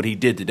do what he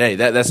did today.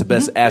 That's the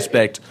best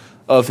aspect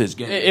of his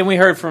game. And we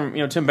heard from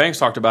Tim Banks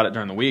talked about it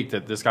during the week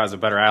that this guy's a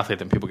better athlete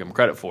than people give him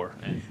credit for.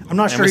 I'm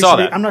not sure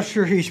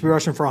he should be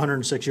rushing for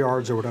 106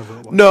 yards or whatever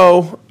it was.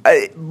 No,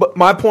 but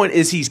my point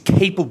is he's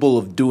capable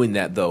of doing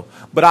that, though.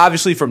 But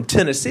obviously, from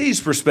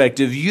Tennessee's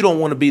perspective, you don't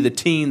want to be the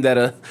team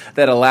that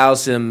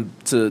allows him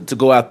to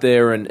go out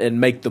there and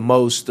make the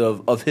most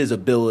of his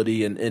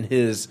ability and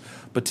his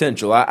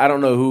potential. I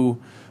don't know who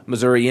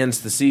Missouri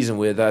ends the season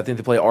with. I think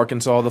they play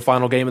Arkansas the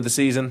final game of the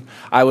season.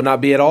 I would not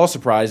be at all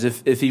surprised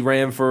if he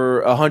ran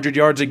for 100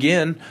 yards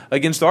again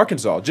against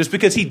Arkansas, just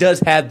because he does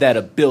have that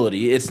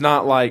ability. It's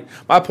not like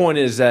 – my point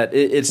is that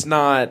it's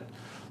not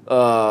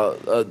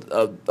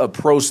a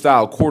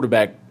pro-style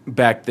quarterback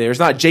back there. It's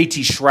not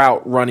J.T.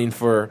 Shrout running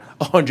for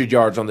 100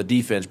 yards on the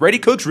defense. Brady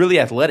Cook's really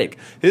athletic.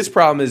 His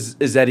problem is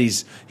that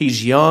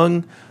he's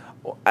young.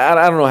 I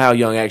don't know how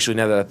young, actually,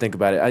 now that I think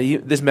about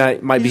it. This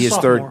might be his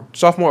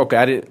sophomore.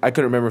 Okay, I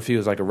couldn't remember if he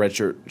was like a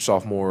redshirt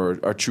sophomore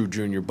or true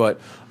junior,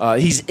 but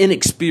he's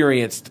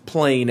inexperienced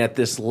playing at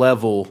this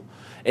level,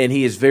 and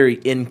he is very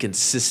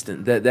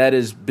inconsistent. That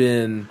has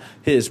been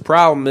his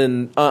problem,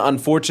 and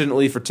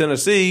unfortunately for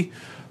Tennessee,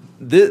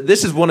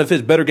 this is one of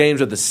his better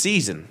games of the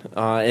season,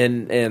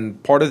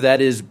 and part of that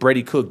is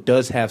Brady Cook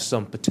does have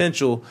some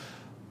potential.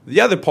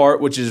 The other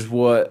part, which is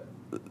what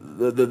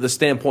the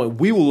standpoint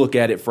we will look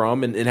at it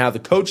from and how the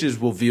coaches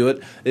will view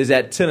it, is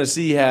that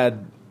Tennessee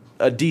had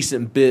a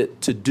decent bit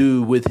to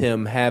do with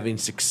him having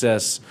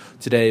success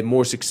today,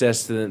 more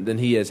success than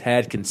he has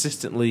had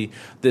consistently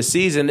this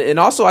season. And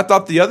also, I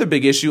thought the other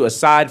big issue,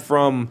 aside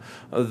from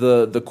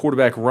the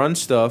quarterback run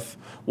stuff,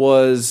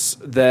 was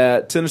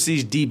that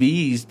Tennessee's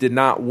DBs did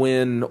not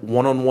win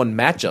one-on-one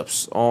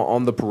matchups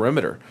on the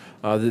perimeter.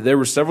 There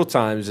were several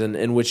times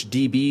in which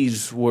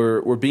DBs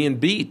were being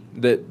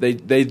beat. That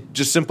they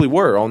just simply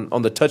were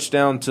on the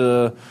touchdown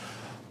to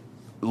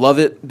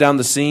Lovett down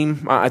the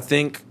seam. I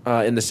think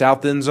in the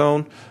south end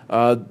zone,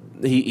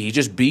 he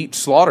just beat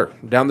Slaughter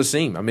down the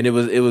seam. I mean,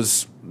 it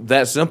was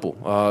that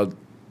simple.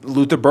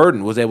 Luther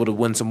Burden was able to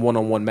win some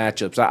one-on-one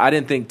matchups. I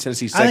didn't think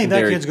Tennessee's secondary. I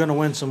think that kid's going to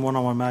win some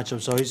one-on-one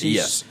matchups. So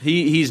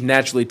he's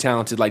naturally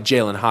talented, like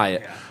Jalen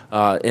Hyatt.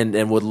 Yeah.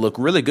 And would look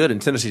really good in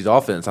Tennessee's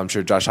offense. I'm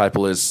sure Josh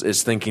Heupel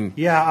is thinking.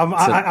 Yeah,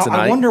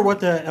 I wonder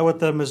what the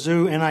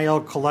Mizzou NIL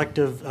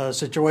collective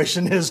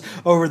situation is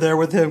over there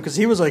with him, because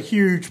he was a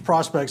huge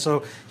prospect,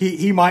 so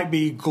he might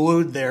be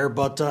glued there.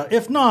 But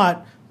if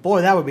not,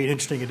 boy, that would be an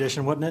interesting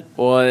addition, wouldn't it?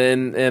 Well,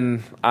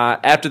 and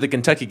after the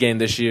Kentucky game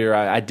this year,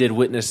 I did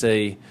witness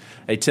a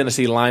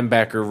Tennessee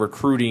linebacker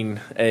recruiting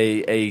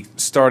a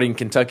starting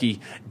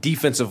Kentucky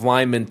defensive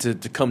lineman to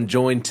come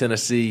join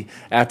Tennessee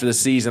after the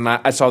season.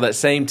 I saw that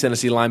same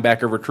Tennessee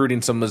linebacker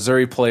recruiting some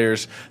Missouri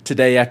players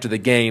today after the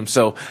game.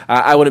 So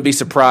I wouldn't be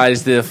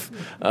surprised if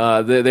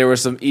there were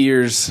some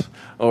ears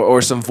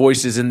or some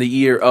voices in the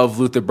ear of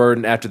Luther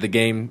Burden after the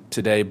game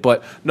today.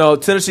 But no,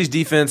 Tennessee's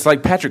defense,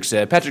 like Patrick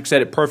said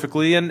it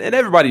perfectly, and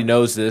everybody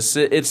knows this.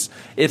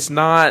 It's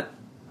not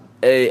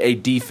a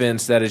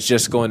defense that is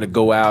just going to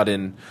go out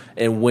and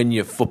win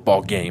you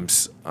football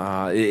games.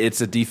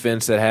 It's a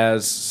defense that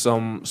has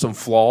some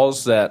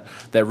flaws that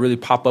really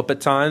pop up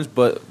at times,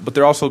 but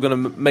they're also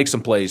going to make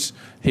some plays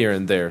here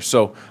and there.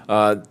 So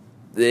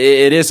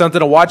it is something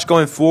to watch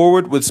going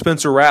forward with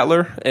Spencer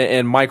Rattler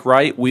and Mike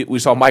Wright. We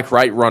saw Mike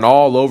Wright run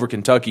all over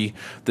Kentucky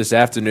this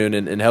afternoon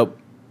and help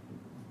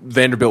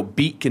Vanderbilt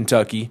beat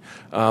Kentucky.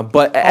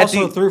 But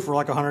also threw for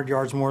like 100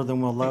 yards more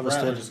than Will Levis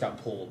did. Just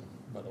got pulled,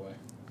 by the way.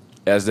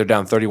 As they're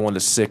down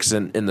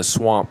 31-6 in the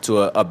swamp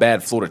to a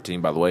bad Florida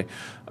team, by the way.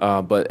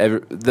 But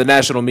the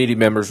national media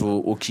members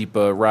will keep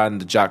riding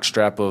the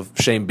jockstrap of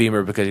Shane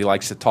Beamer because he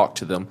likes to talk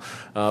to them.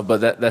 But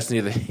that's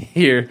neither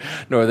here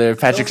nor there.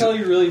 Patrick's, don't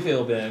tell you really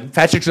feel, Ben.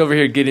 Patrick's over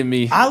here getting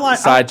me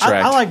sidetracked.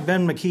 I like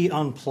Ben McKee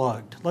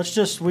unplugged. Let's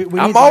just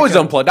I'm always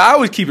unplugged. I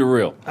always keep it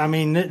real. I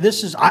mean,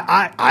 this is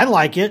I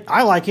like it.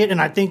 I like it,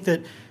 and I think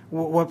that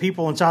what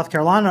people in South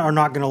Carolina are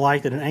not going to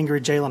like, that an angry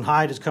Jalen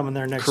Hyde is coming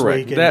there next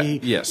Correct. week, and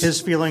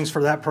his feelings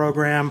for that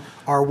program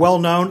are well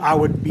known. I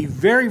would be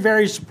very,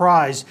 very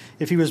surprised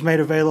if he was made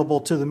available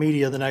to the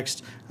media the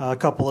next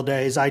couple of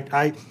days.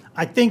 I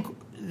think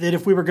that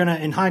if we were going to,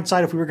 in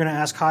hindsight, if we were going to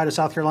ask Hyde a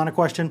South Carolina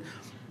question,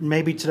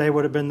 maybe today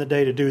would have been the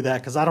day to do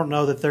that, because I don't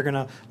know that they're going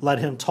to let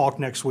him talk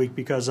next week,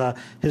 because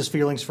his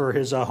feelings for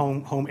his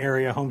home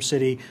area, home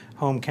city,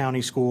 home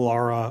county school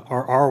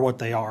are what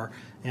they are,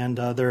 and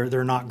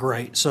they're not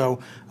great. So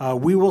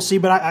we will see.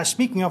 But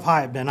speaking of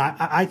Hyatt, Ben,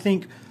 I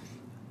think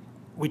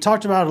we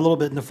talked about it a little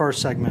bit in the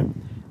first segment.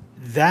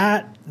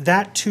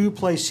 That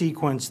two-play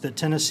sequence that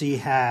Tennessee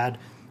had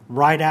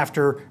right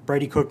after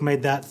Brady Cook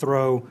made that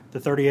throw, the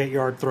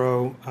 38-yard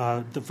throw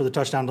for the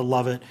touchdown to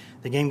Lovett,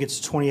 the game gets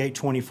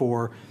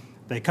 28-24.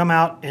 They come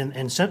out,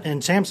 and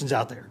Sampson's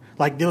out there.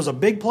 Like, there was a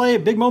big play, a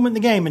big moment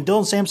in the game, and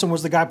Dylan Sampson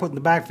was the guy put in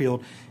the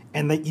backfield,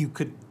 and that you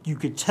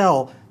could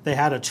tell they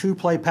had a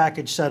two-play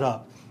package set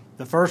up.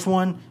 The first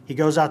one, he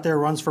goes out there,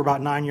 runs for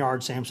about 9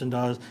 yards. Sampson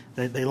does.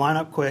 They line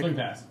up quick.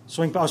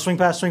 Swing pass.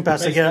 Basically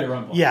They get a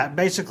run play. Yeah,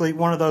 basically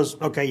one of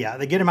those. Okay, yeah,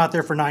 they get him out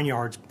there for 9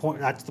 yards.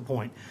 That's the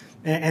point.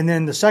 And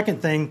then the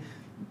second thing,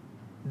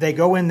 they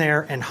go in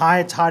there, and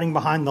Hyatt's hiding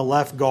behind the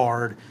left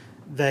guard.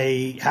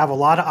 They have a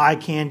lot of eye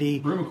candy.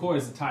 Brew McCoy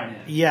is the tight end.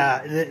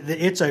 Yeah,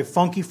 it's a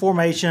funky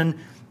formation,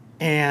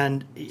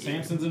 and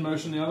Sampson's in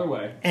motion the other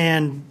way.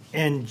 and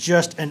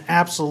just an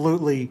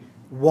absolutely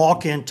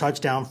walk-in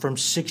touchdown from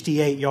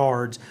 68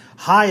 yards.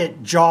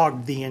 Hyatt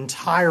jogged the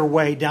entire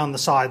way down the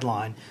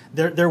sideline.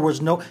 There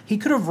was no. He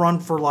could have run a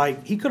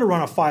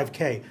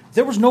 5K.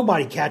 There was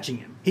nobody catching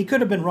him. He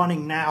could have been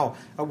running now,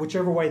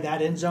 whichever way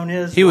that end zone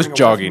is. He was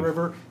running away from jogging. the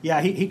river.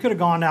 Yeah, he could have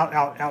gone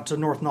out to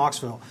North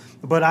Knoxville.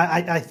 But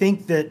I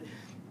think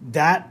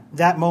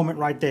that moment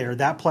right there,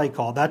 that play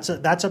call, that's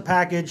a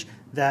package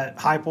that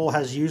Heupel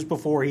has used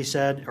before. He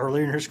said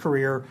earlier in his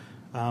career.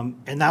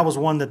 And that was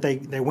one that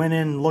they went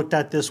in and looked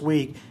at this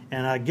week.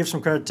 And give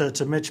some credit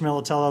to Mitch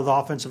Militello, the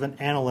offensive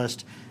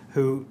analyst,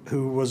 who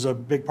was a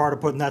big part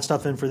of putting that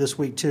stuff in for this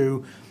week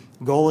too.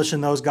 Golish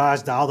and those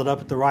guys dialed it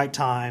up at the right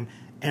time.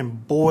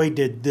 And boy,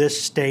 did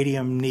this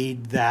stadium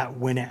need that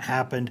when it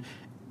happened.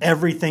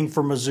 Everything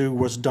for Mizzou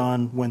was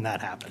done when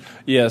that happened.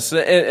 Yes,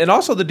 and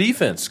also the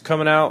defense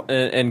coming out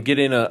and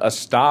getting a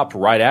stop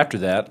right after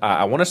that.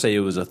 I want to say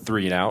it was a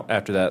 3-and-out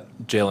after that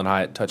Jalen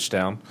Hyatt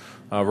touchdown.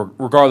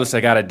 Regardless,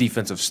 they got a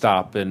defensive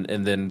stop,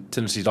 and then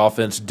Tennessee's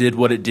offense did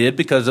what it did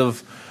because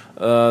of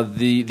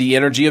the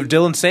energy of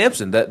Dylan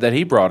Sampson that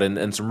he brought in,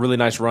 and some really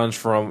nice runs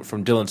from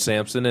Dylan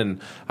Sampson.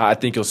 And I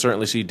think you'll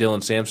certainly see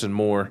Dylan Sampson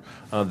more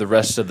the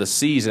rest of the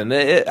season.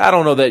 I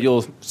don't know that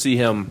you'll see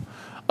him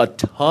a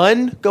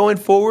ton going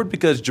forward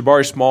because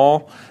Jabari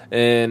Small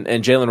and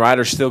Jalen Wright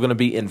are still going to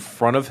be in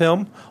front of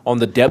him on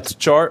the depth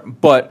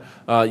chart. But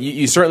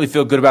you certainly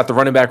feel good about the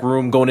running back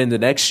room going into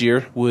next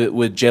year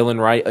with Jalen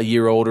Wright a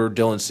year older,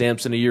 Dylan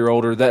Sampson a year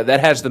older. That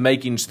has the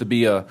makings to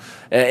be an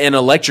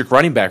electric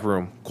running back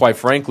room, quite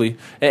frankly.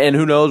 And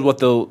who knows what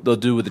they'll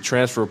do with the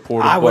transfer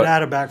portal. I would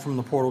add a back from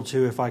the portal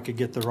too if I could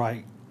get the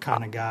right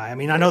kind of guy. I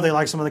mean, I know they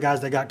like some of the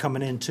guys they got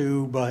coming in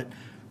too, but –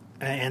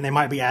 and they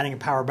might be adding a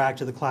power back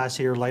to the class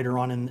here later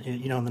on in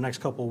the next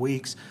couple of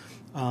weeks.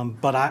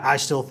 But I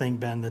still think,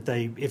 Ben, that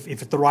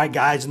if the right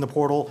guy's in the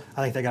portal,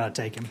 I think they got to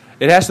take him.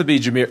 It has to be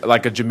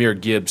like a Jahmyr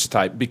Gibbs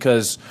type,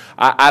 because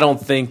I don't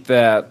think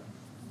that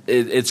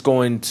it's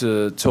going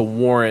to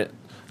warrant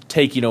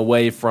taking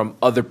away from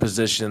other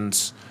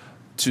positions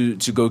to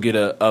go get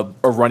a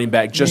running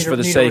back just for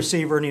the sake. Need a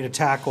receiver, need a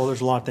tackle.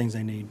 There's a lot of things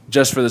they need.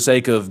 Just for the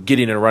sake of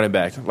getting a running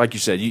back. Like you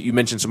said, you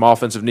mentioned some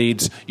offensive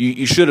needs.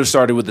 You should have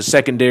started with the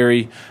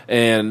secondary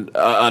and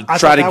I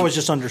thought that was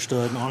just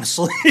understood,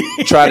 honestly.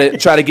 try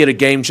to get a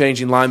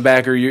game-changing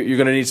linebacker. You're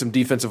going to need some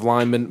defensive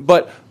linemen.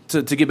 But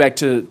to get back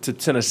to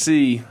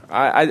Tennessee,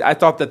 I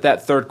thought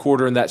that third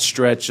quarter and that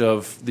stretch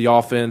of the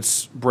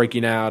offense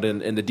breaking out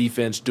and the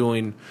defense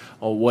doing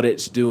what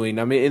it's doing,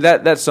 I mean,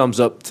 that sums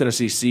up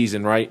Tennessee's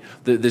season, right?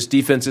 This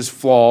defense is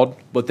flawed,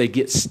 but they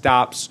get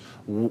stops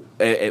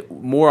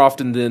more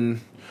often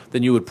than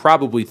you would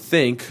probably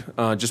think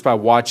just by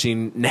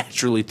watching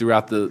naturally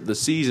throughout the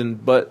season.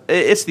 But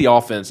it's the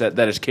offense that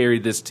has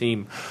carried this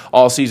team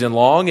all season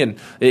long, and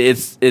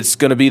it's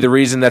going to be the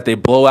reason that they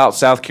blow out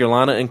South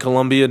Carolina and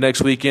Columbia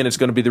next weekend. It's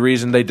going to be the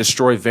reason they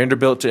destroy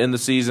Vanderbilt to end the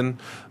season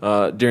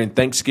during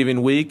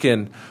Thanksgiving week.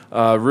 And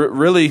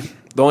really,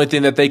 the only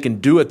thing that they can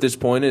do at this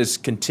point is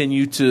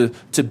continue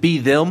to be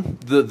them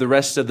the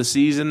rest of the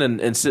season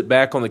and sit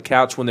back on the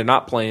couch when they're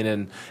not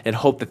playing and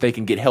hope that they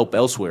can get help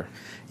elsewhere.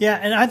 Yeah,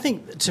 and I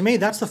think, to me,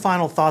 that's the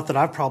final thought that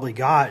I've probably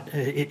got,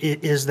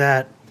 is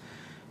that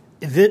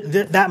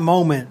that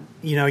moment,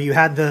 you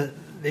had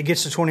it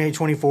gets to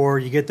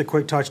 28-24, you get the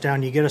quick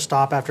touchdown, you get a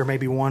stop after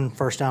maybe one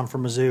first down for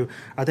Mizzou.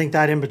 I think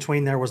that in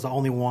between there was the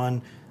only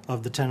one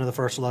of the 10 of the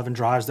first 11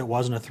 drives that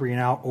wasn't a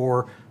 3-and-out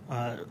or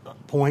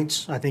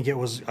points. I think it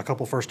was a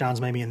couple first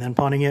downs maybe and then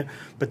punting it.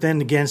 But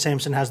then, again,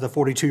 Sampson has the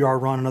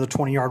 42-yard run, another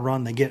 20-yard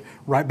run. They get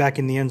right back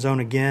in the end zone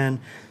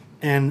again.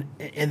 And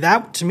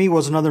that, to me,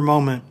 was another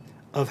moment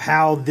of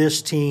how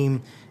this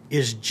team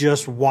is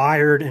just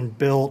wired and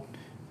built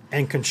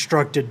and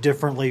constructed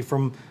differently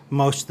from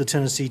most of the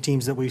Tennessee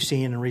teams that we've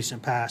seen in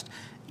recent past.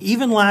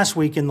 Even last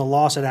week in the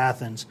loss at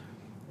Athens,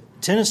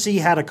 Tennessee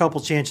had a couple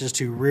chances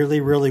to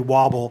really, really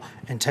wobble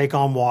and take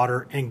on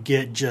water and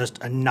get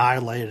just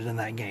annihilated in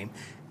that game,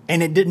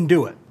 and it didn't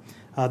do it.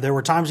 There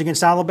were times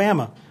against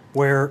Alabama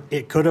where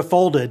it could have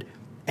folded,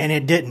 and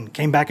it didn't.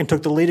 Came back and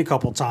took the lead a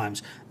couple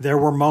times. There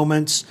were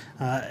moments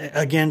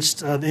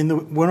against in the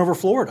win over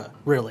Florida,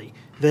 really,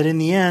 that in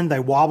the end they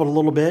wobbled a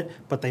little bit,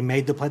 but they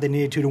made the play they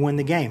needed to win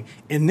the game.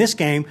 In this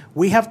game,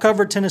 we have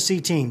covered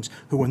Tennessee teams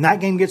who, when that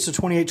game gets to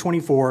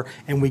 28-24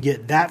 and we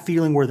get that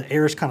feeling where the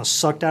air is kind of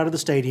sucked out of the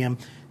stadium,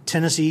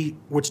 Tennessee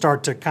would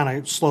start to kind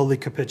of slowly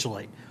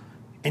capitulate.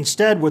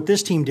 Instead, what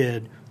this team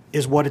did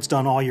is what it's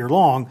done all year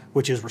long,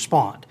 which is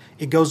respond.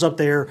 It goes up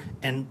there,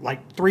 and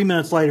like 3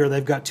 minutes later,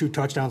 they've got 2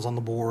 touchdowns on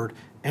the board,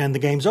 and the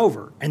game's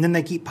over. And then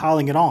they keep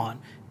piling it on.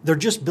 They're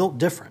just built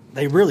different.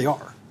 They really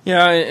are.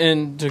 Yeah,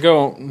 and to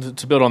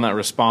build on that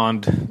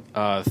respond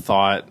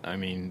thought, I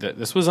mean,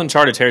 this was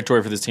uncharted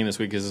territory for this team this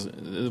week because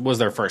it was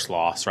their first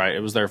loss, right? It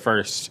was their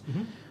first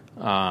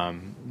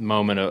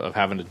moment of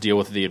having to deal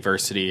with the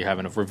adversity,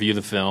 having to review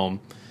the film,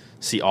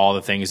 see all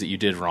the things that you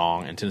did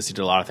wrong. And Tennessee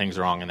did a lot of things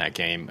wrong in that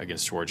game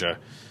against Georgia.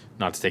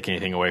 Not to take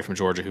anything away from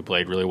Georgia, who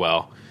played really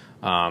well.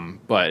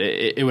 But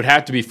it would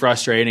have to be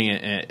frustrating.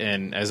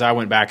 And as I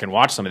went back and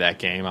watched some of that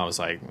game, I was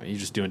like, you're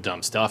just doing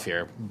dumb stuff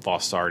here.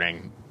 False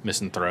starting,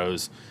 missing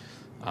throws.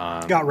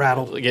 Got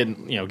rattled.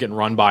 Getting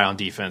run by on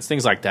defense,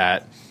 things like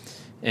that.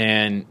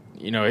 And,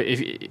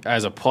 if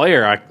as a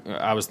player,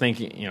 I was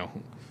thinking,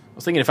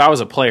 if I was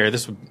a player,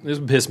 this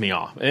would piss me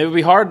off. It would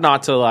be hard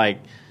not to,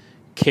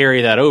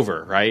 carry that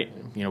over, right?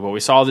 But we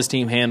saw this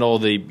team handle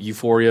the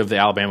euphoria of the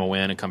Alabama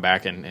win and come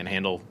back and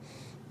handle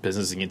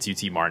business against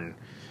UT Martin.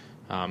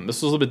 This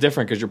was a little bit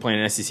different because you're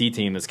playing an SEC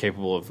team that's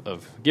capable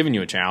of giving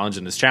you a challenge,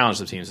 and this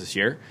challenged the teams this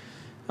year.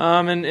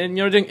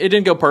 It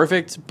didn't go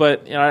perfect,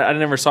 but I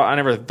never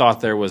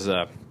thought there was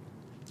a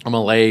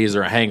malaise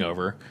or a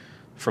hangover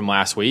from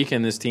last week,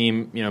 and this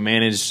team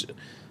managed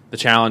the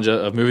challenge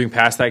of moving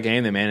past that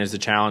game. They managed the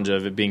challenge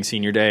of it being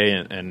senior day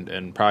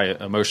and probably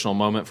an emotional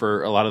moment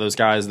for a lot of those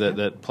guys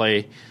that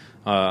play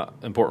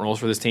important roles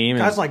for this team.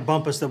 Guys like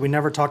Bumpus that we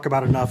never talk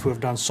about enough who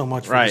have done so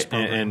much for this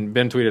program. And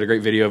Ben tweeted a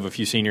great video of a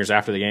few seniors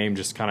after the game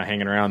just kind of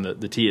hanging around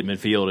the tee at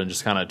midfield and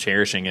just kind of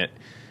cherishing it.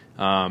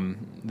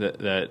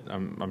 That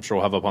I'm sure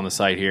we'll have up on the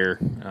site here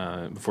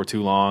before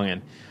too long.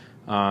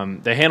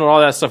 And they handled all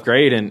that stuff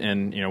great.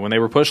 And when they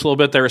were pushed a little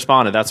bit, they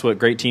responded. That's what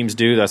great teams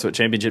do. That's what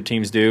championship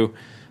teams do.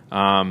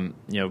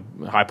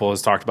 Heupel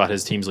has talked about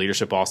his team's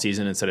leadership all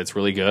season and said it's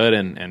really good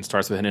and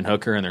starts with Hendon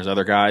Hooker, and there's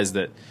other guys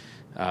that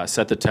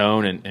set the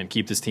tone and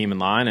keep this team in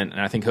line. And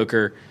I think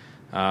Hooker,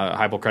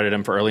 Heupel credited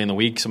him for early in the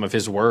week some of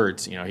his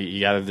words. He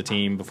gathered the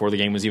team before the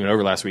game was even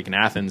over last week in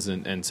Athens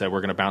and said we're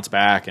going to bounce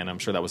back, and I'm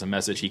sure that was a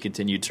message he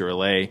continued to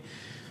relay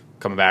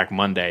coming back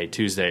Monday,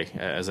 Tuesday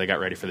as they got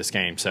ready for this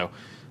game. So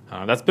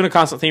that's been a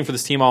constant theme for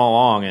this team all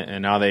along,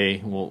 and now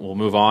they will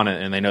move on,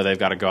 and they know they've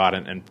got to go out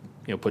and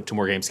put 2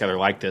 more games together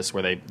like this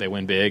where they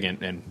win big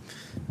and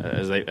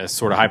as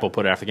sort of Heupel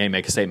put it after the game,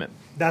 make a statement.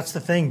 That's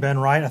the thing, Ben,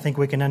 right? I think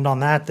we can end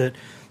on that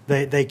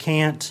they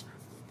can't –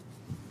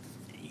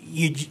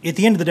 at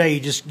the end of the day,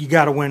 you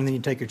got to win and then you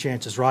take your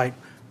chances, right?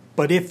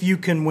 But if you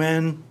can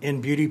win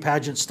in beauty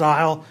pageant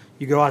style,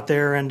 you go out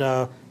there and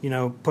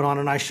put on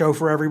a nice show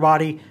for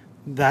everybody,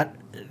 that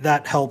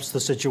helps the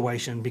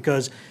situation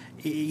because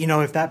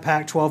if that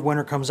Pac-12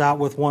 winner comes out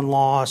with 1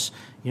 loss,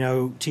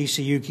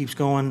 TCU keeps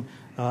going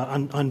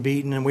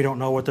unbeaten, and we don't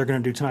know what they're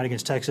going to do tonight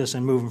against Texas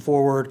and moving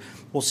forward.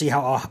 We'll see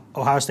how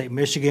Ohio State,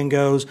 Michigan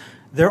goes.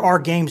 There are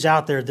games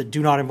out there that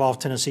do not involve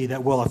Tennessee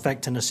that will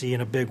affect Tennessee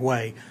in a big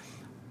way.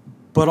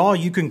 But all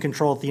you can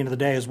control at the end of the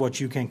day is what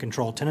you can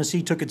control.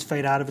 Tennessee took its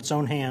fate out of its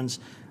own hands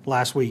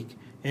last week,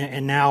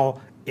 and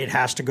now it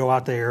has to go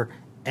out there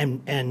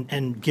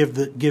and give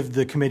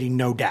the committee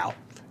no doubt.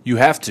 You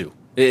have to.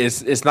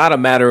 It's not a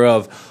matter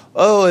of,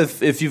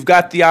 if you've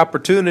got the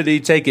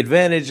opportunity, take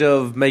advantage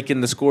of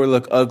making the score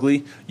look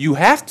ugly. You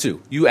have to.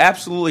 You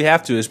absolutely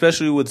have to,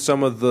 especially with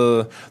some of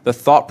the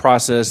thought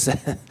processes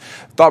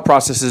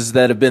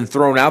that have been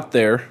thrown out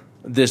there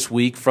this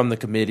week from the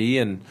committee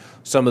and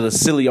some of the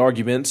silly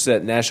arguments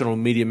that national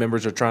media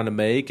members are trying to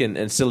make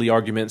and silly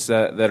arguments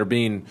that are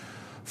being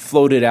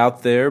floated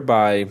out there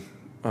by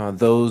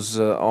those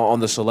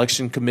on the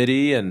selection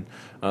committee and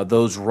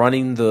those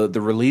running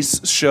the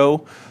release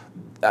show.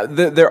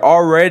 They're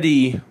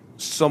already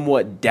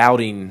somewhat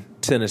doubting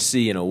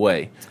Tennessee in a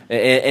way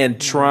and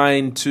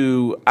trying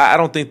to – I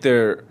don't think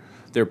they're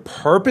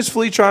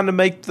purposefully trying to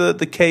make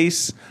the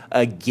case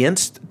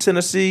against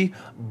Tennessee,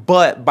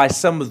 but by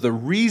some of the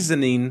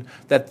reasoning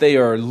that they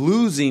are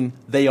losing,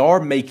 they are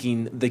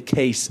making the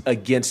case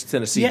against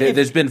Tennessee. Yeah,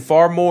 there's been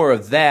far more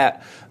of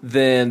that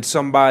than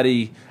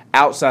somebody –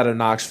 outside of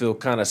Knoxville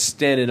kind of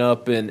standing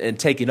up and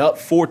taking up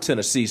for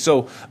Tennessee.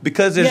 So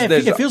because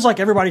it feels like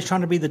everybody's trying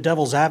to be the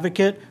devil's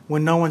advocate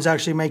when no one's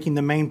actually making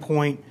the main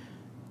point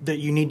that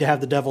you need to have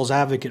the devil's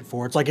advocate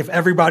for. It's like if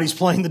everybody's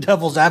playing the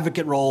devil's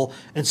advocate role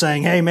and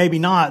saying, hey, maybe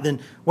not,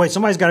 then wait,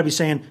 somebody's got to be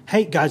saying,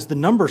 hey, guys, the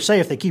numbers say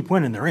if they keep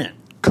winning, they're in.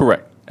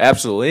 Correct.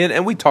 absolutely.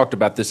 And we talked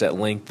about this at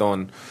length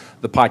on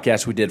the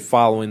podcast we did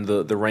following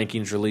the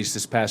rankings release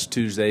this past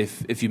Tuesday.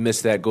 If you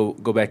missed that, go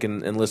back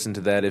and listen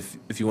to that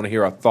if you want to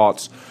hear our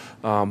thoughts.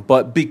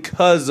 But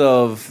because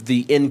of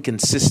the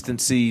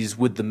inconsistencies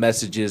with the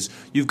messages,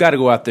 you've got to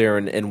go out there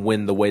and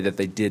win the way that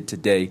they did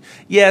today.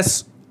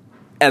 Yes,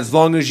 as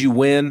long as you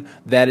win,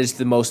 that is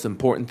the most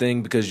important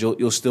thing, because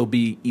you'll still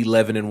be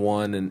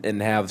 11-1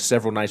 and have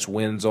several nice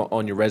wins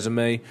on your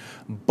resume.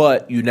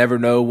 But you never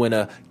know when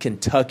a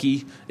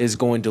Kentucky is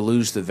going to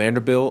lose to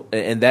Vanderbilt,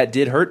 and that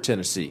did hurt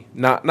Tennessee.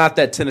 Not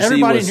that Tennessee.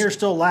 Everybody in here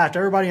still laughed.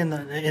 Everybody in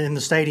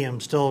the stadium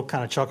still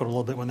kind of chuckled a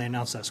little bit when they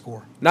announced that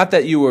score. Not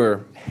that you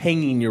were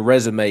hanging your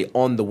resume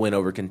on the win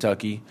over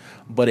Kentucky,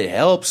 but it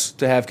helps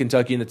to have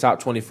Kentucky in the top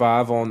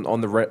 25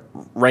 on the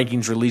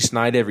rankings release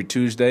night every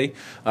Tuesday.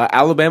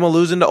 Alabama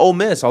losing to Ole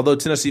Miss. Although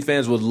Tennessee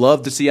fans would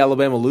love to see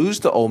Alabama lose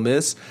to Ole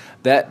Miss,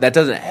 that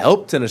doesn't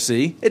help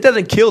Tennessee. It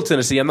doesn't kill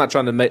Tennessee. I'm not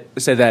trying to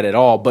say that at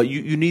all, but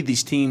you need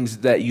these teams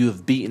that you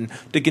have beaten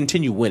to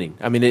continue winning.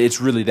 I mean,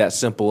 it's really that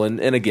simple. And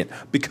again,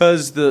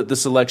 because the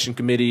selection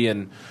committee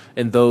and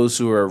those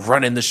who are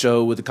running the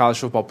show with the college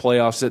football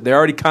playoffs, they're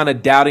already kind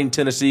of doubting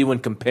Tennessee when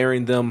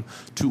comparing them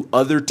to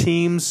other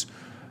teams.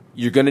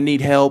 You're going to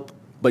need help,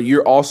 but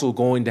you're also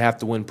going to have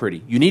to win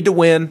pretty. You need to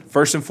win,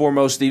 first and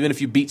foremost. Even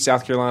if you beat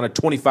South Carolina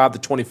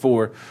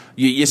 25-24,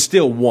 you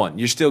still won.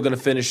 You're still going to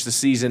finish the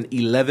season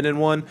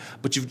 11-1,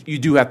 but you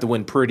do have to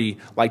win pretty,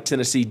 like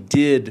Tennessee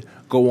did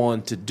go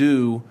on to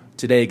do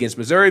today against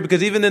Missouri,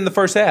 because even in the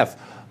first half,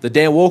 the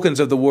Dan Wilkins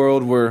of the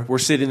world were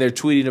sitting there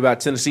tweeting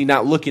about Tennessee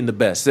not looking the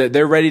best.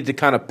 They're ready to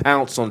kind of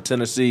pounce on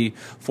Tennessee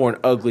for an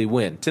ugly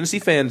win. Tennessee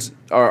fans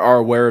are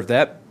aware of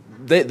that.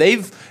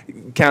 They've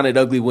counted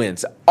ugly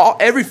wins.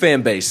 Every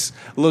fan base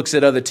looks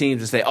at other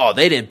teams and say, "Oh,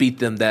 they didn't beat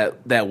them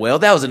that well.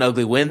 That was an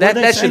ugly win.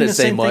 That shouldn't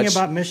say much." Thing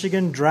about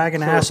Michigan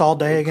dragging ass all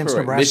day against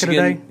Nebraska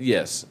Michigan, today.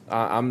 Yes,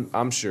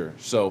 I'm sure.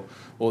 So,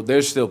 well,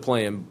 they're still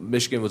playing.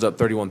 Michigan was up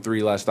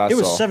 31-3 last I saw. It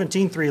was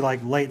 17-3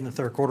 like late in the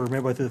third quarter,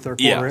 midway through the third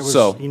quarter. It was,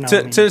 so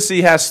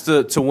Tennessee has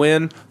to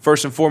win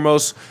first and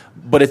foremost,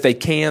 but if they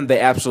can, they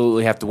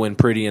absolutely have to win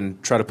pretty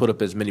and try to put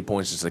up as many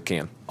points as they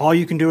can. All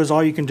you can do is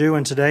all you can do,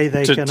 and today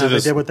they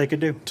did what they could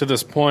do. To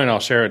this point, I'll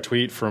share a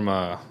tweet from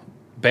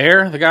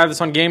Bear, the guy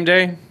that's on game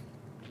day.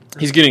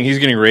 He's getting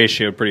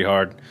ratioed pretty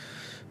hard.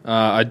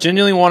 I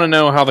genuinely want to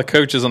know how the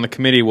coaches on the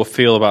committee will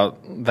feel about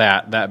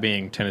that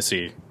being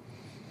Tennessee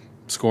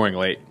scoring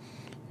late.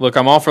 Look,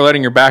 I'm all for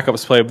letting your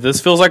backups play, but this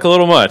feels like a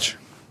little much.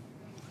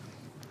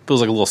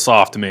 Feels like a little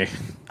soft to me.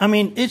 I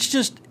mean, it's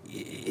just,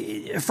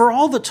 for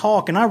all the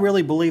talk, and I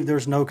really believe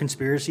there's no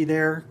conspiracy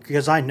there,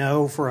 because I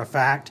know for a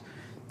fact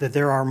that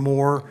there are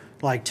more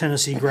like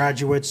Tennessee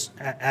graduates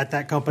at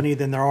that company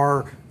than there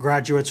are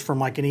graduates from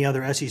like any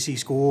other SEC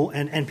school,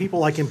 and people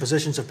like in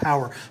positions of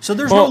power. So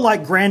there's no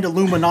like grand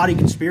Illuminati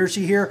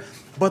conspiracy here,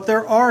 but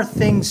there are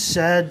things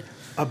said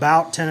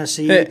about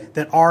Tennessee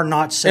that are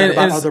not said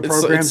about other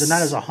programs, and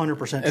that is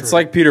 100% true. It's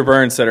like Peter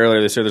Burns said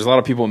earlier this year. There's a lot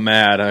of people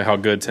mad at how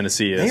good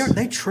Tennessee is.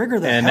 They trigger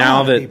that.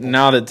 And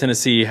now that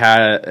Tennessee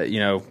had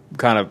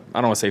kind of,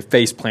 I don't want to say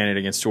face planted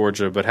against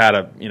Georgia, but had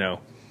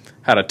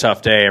a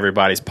tough day.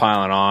 Everybody's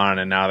piling on,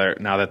 and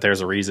now that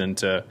there's a reason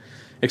to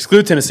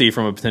exclude Tennessee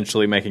from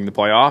potentially making the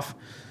playoff.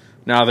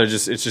 Now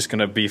it's just going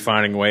to be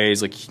finding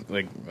ways. Like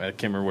I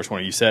can't remember which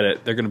one of you said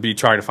it. They're going to be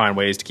trying to find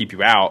ways to keep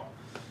you out.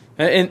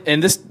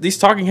 And these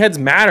talking heads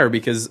matter,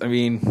 because I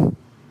mean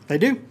they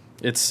do.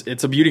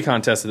 It's a beauty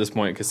contest at this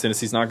point, because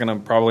Tennessee's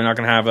probably not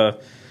going to have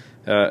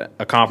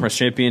a conference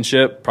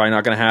championship, probably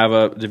not going to have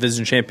a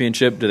division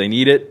championship. Do they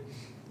need it?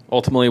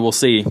 Ultimately, we'll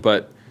see.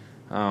 But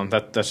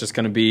that's just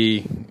going to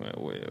be.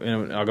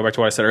 I'll go back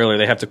to what I said earlier.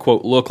 They have to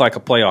quote look like a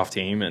playoff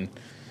team, and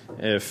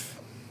if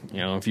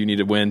you need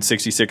to win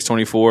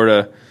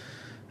 66-24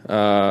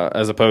 to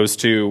as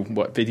opposed to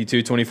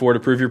 52-24 to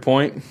prove your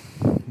point.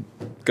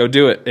 Go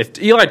do it.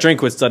 If Eli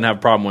Drinkwitz doesn't have a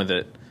problem with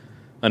it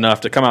enough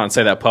to come out and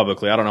say that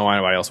publicly, I don't know why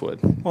anybody else would.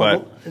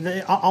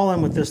 I'll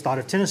end with this thought.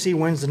 If Tennessee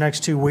wins the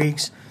next 2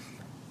 weeks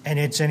and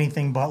it's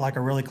anything but like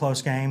a really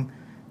close game,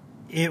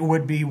 it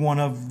would be one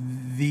of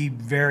the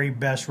very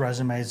best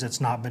resumes that's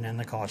not been in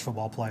the college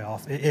football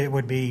playoff. It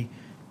would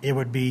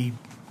be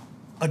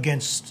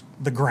against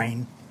the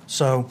grain.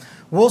 So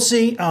we'll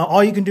see.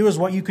 All you can do is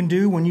what you can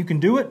do when you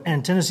can do it,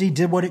 and Tennessee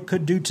did what it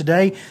could do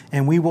today,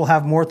 and we will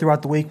have more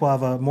throughout the week. We'll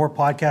have more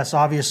podcasts,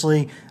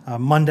 obviously,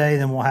 Monday,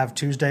 then we'll have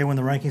Tuesday when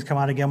the rankings come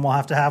out again. We'll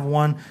have to have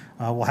one.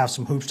 We'll have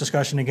some hoops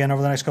discussion again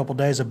over the next couple of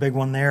days, a big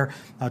one there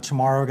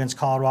tomorrow against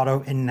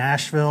Colorado in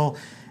Nashville,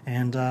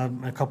 and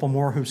a couple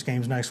more hoops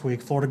games next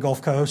week. Florida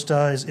Gulf Coast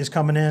is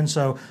coming in,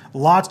 so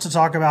lots to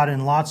talk about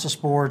in lots of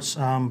sports,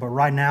 but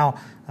right now,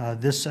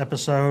 this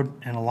episode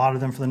and a lot of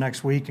them for the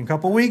next week and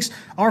couple weeks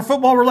are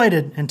football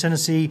related, and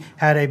Tennessee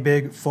had a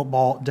big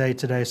football day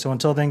today. So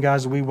until then,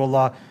 guys, we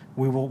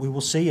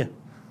will see you.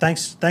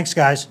 Thanks,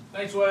 guys.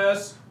 Thanks,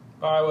 Wes.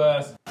 Bye,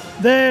 Wes.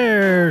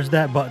 There's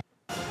that button.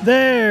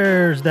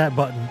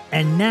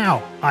 And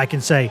now I can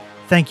say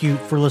thank you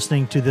for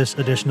listening to this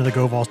edition of the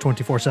Go Vols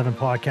 24/7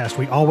 podcast.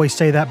 We always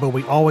say that, but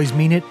we always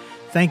mean it.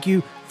 Thank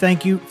you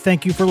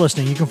for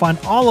listening. You can find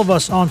all of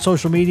us on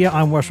social media.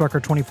 I'm Wes Rucker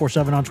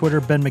 24/7 on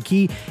Twitter. Ben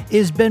McKee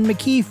is Ben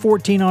McKee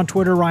 14 on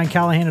Twitter. Ryan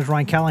Callahan is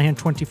Ryan Callahan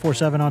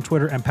 24/7 on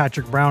Twitter. And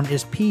Patrick Brown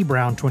is P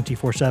Brown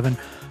 24/7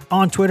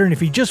 on Twitter. And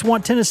if you just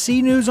want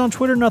Tennessee news on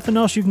Twitter, nothing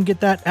else, you can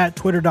get that at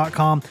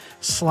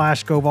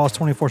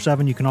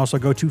twitter.com/GoVols247. You can also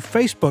go to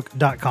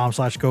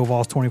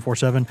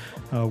facebook.com/GoVols247,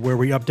 where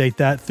we update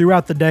that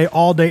throughout the day,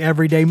 all day,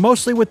 every day,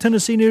 mostly with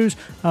Tennessee news,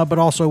 but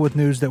also with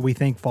news that we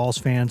think Vols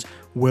fans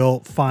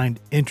will find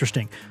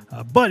interesting.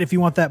 But if you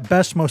want that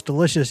best, most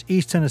delicious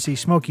East Tennessee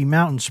Smoky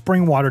Mountain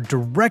spring water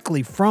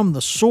directly from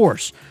the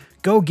source,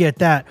 go get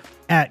that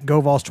at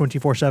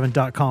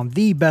GoVols247.com,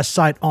 the best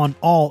site on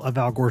all of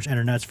Al Gore's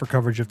internets for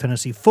coverage of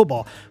Tennessee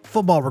football,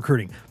 football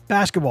recruiting,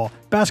 basketball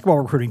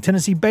recruiting,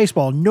 Tennessee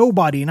baseball.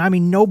 Nobody, and I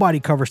mean nobody,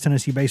 covers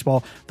Tennessee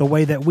baseball the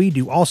way that we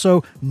do.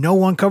 Also, no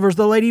one covers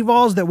the Lady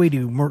Vols that we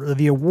do.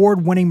 The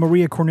award-winning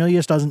Maria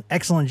Cornelius does an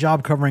excellent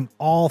job covering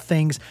all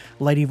things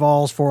Lady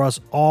Vols for us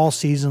all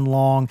season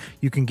long.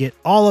 You can get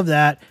all of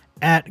that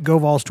at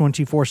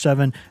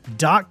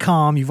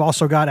GoVols247.com. You've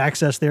also got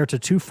access there to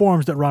two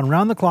forums that run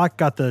round the clock.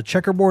 Got the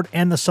Checkerboard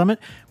and the Summit,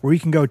 where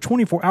you can go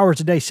 24 hours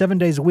a day, 7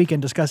 days a week,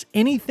 and discuss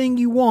anything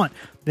you want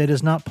that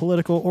is not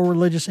political or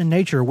religious in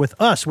nature with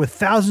us, with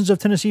thousands of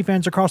Tennessee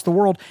fans across the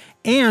world,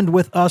 and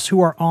with us who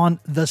are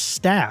on the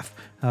staff.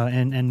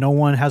 And no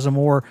one has a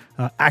more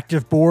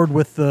active board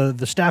with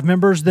the staff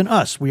members than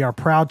us. We are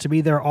proud to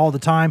be there all the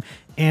time,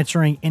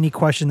 answering any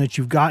question that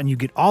you've got, and you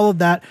get all of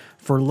that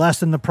for less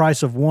than the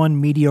price of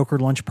one mediocre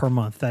lunch per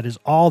month. That is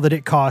all that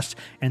it costs,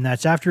 and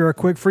that's after a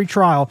quick free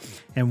trial.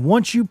 And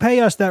once you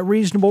pay us that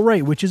reasonable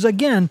rate, which is,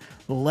 again,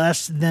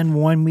 less than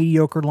one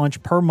mediocre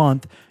lunch per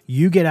month,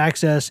 you get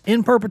access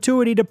in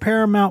perpetuity to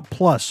Paramount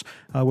Plus,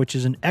 which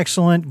is an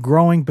excellent,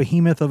 growing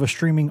behemoth of a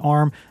streaming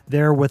arm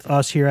there with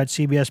us here at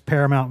CBS,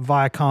 Paramount,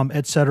 Viacom,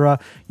 etc.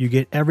 You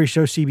get every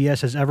show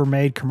CBS has ever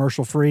made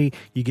commercial-free.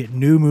 You get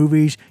new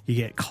movies. You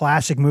get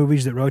classic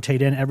movies that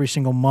rotate in every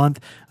single month.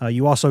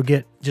 You also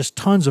get just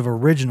tons of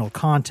original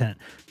content,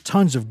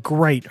 tons of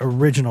great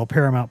original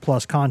Paramount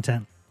Plus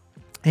content.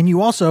 And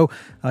you also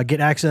get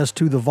access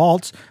to the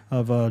vaults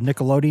of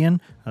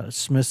Nickelodeon,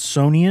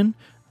 Smithsonian,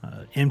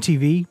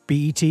 MTV,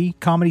 BET,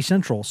 Comedy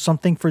Central,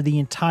 something for the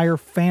entire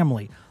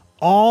family.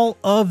 All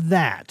of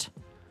that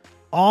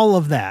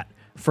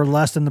for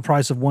less than the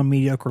price of one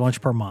mediocre lunch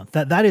per month.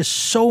 That is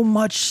so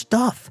much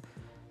stuff.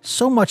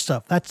 So much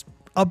stuff. That's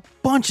a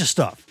bunch of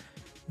stuff.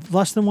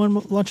 Less than one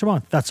lunch a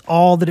month. That's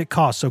all that it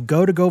costs. So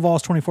go to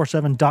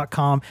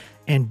GoVols247.com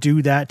and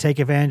do that. Take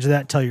advantage of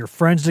that. Tell your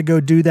friends to go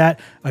do that.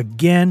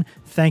 Again,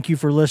 thank you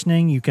for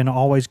listening. You can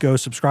always go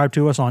subscribe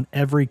to us on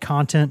every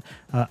content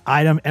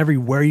item,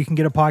 everywhere you can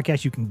get a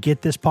podcast. You can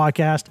get this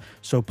podcast.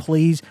 So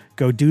please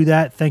go do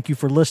that. Thank you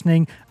for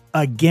listening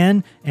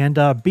again. And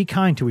be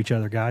kind to each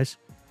other, guys.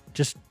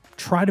 Just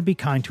try to be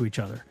kind to each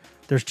other.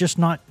 There's just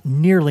not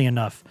nearly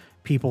enough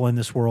people in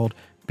this world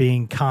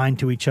being kind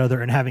to each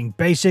other and having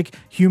basic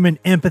human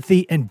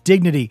empathy and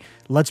dignity.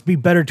 Let's be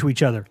better to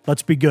each other.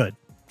 Let's be good.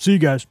 See you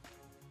guys.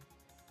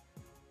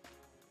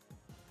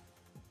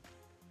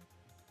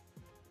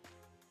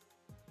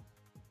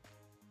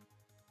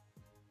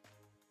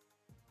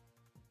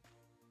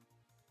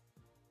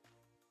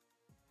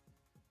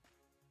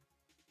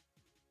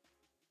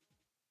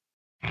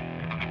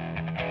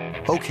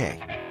 Okay,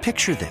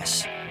 picture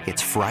this.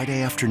 It's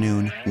Friday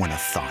afternoon when a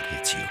thought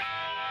hits you.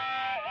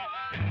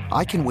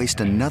 I can waste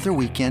another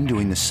weekend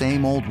doing the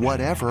same old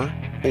whatever,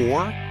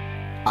 or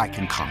I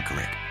can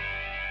conquer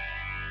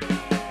it.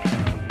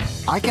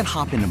 I can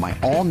hop into my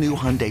all-new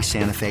Hyundai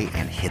Santa Fe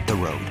and hit the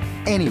road.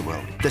 Any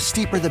road. The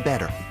steeper, the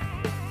better.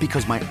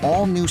 Because my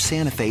all-new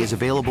Santa Fe is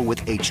available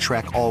with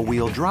H-Track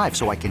all-wheel drive,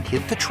 so I can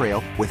hit the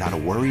trail without a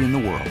worry in the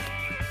world.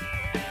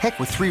 Heck,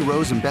 with 3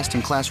 rows and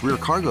best-in-class rear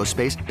cargo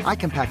space, I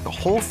can pack the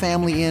whole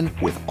family in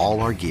with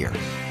all our gear.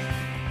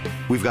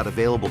 We've got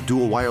available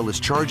dual wireless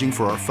charging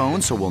for our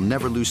phones, so we'll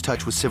never lose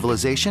touch with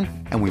civilization,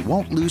 and we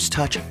won't lose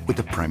touch with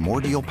the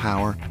primordial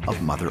power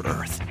of Mother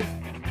Earth.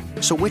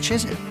 So which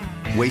is it?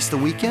 Waste the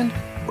weekend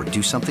or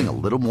do something a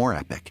little more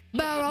epic?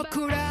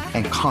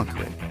 And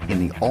conquer it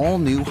in the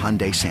all-new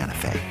Hyundai Santa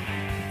Fe.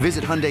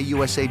 Visit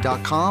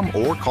HyundaiUSA.com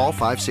or call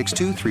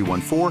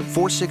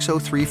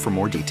 562-314-4603 for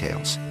more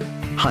details.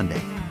 Hyundai,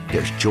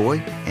 there's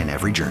joy in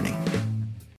every journey.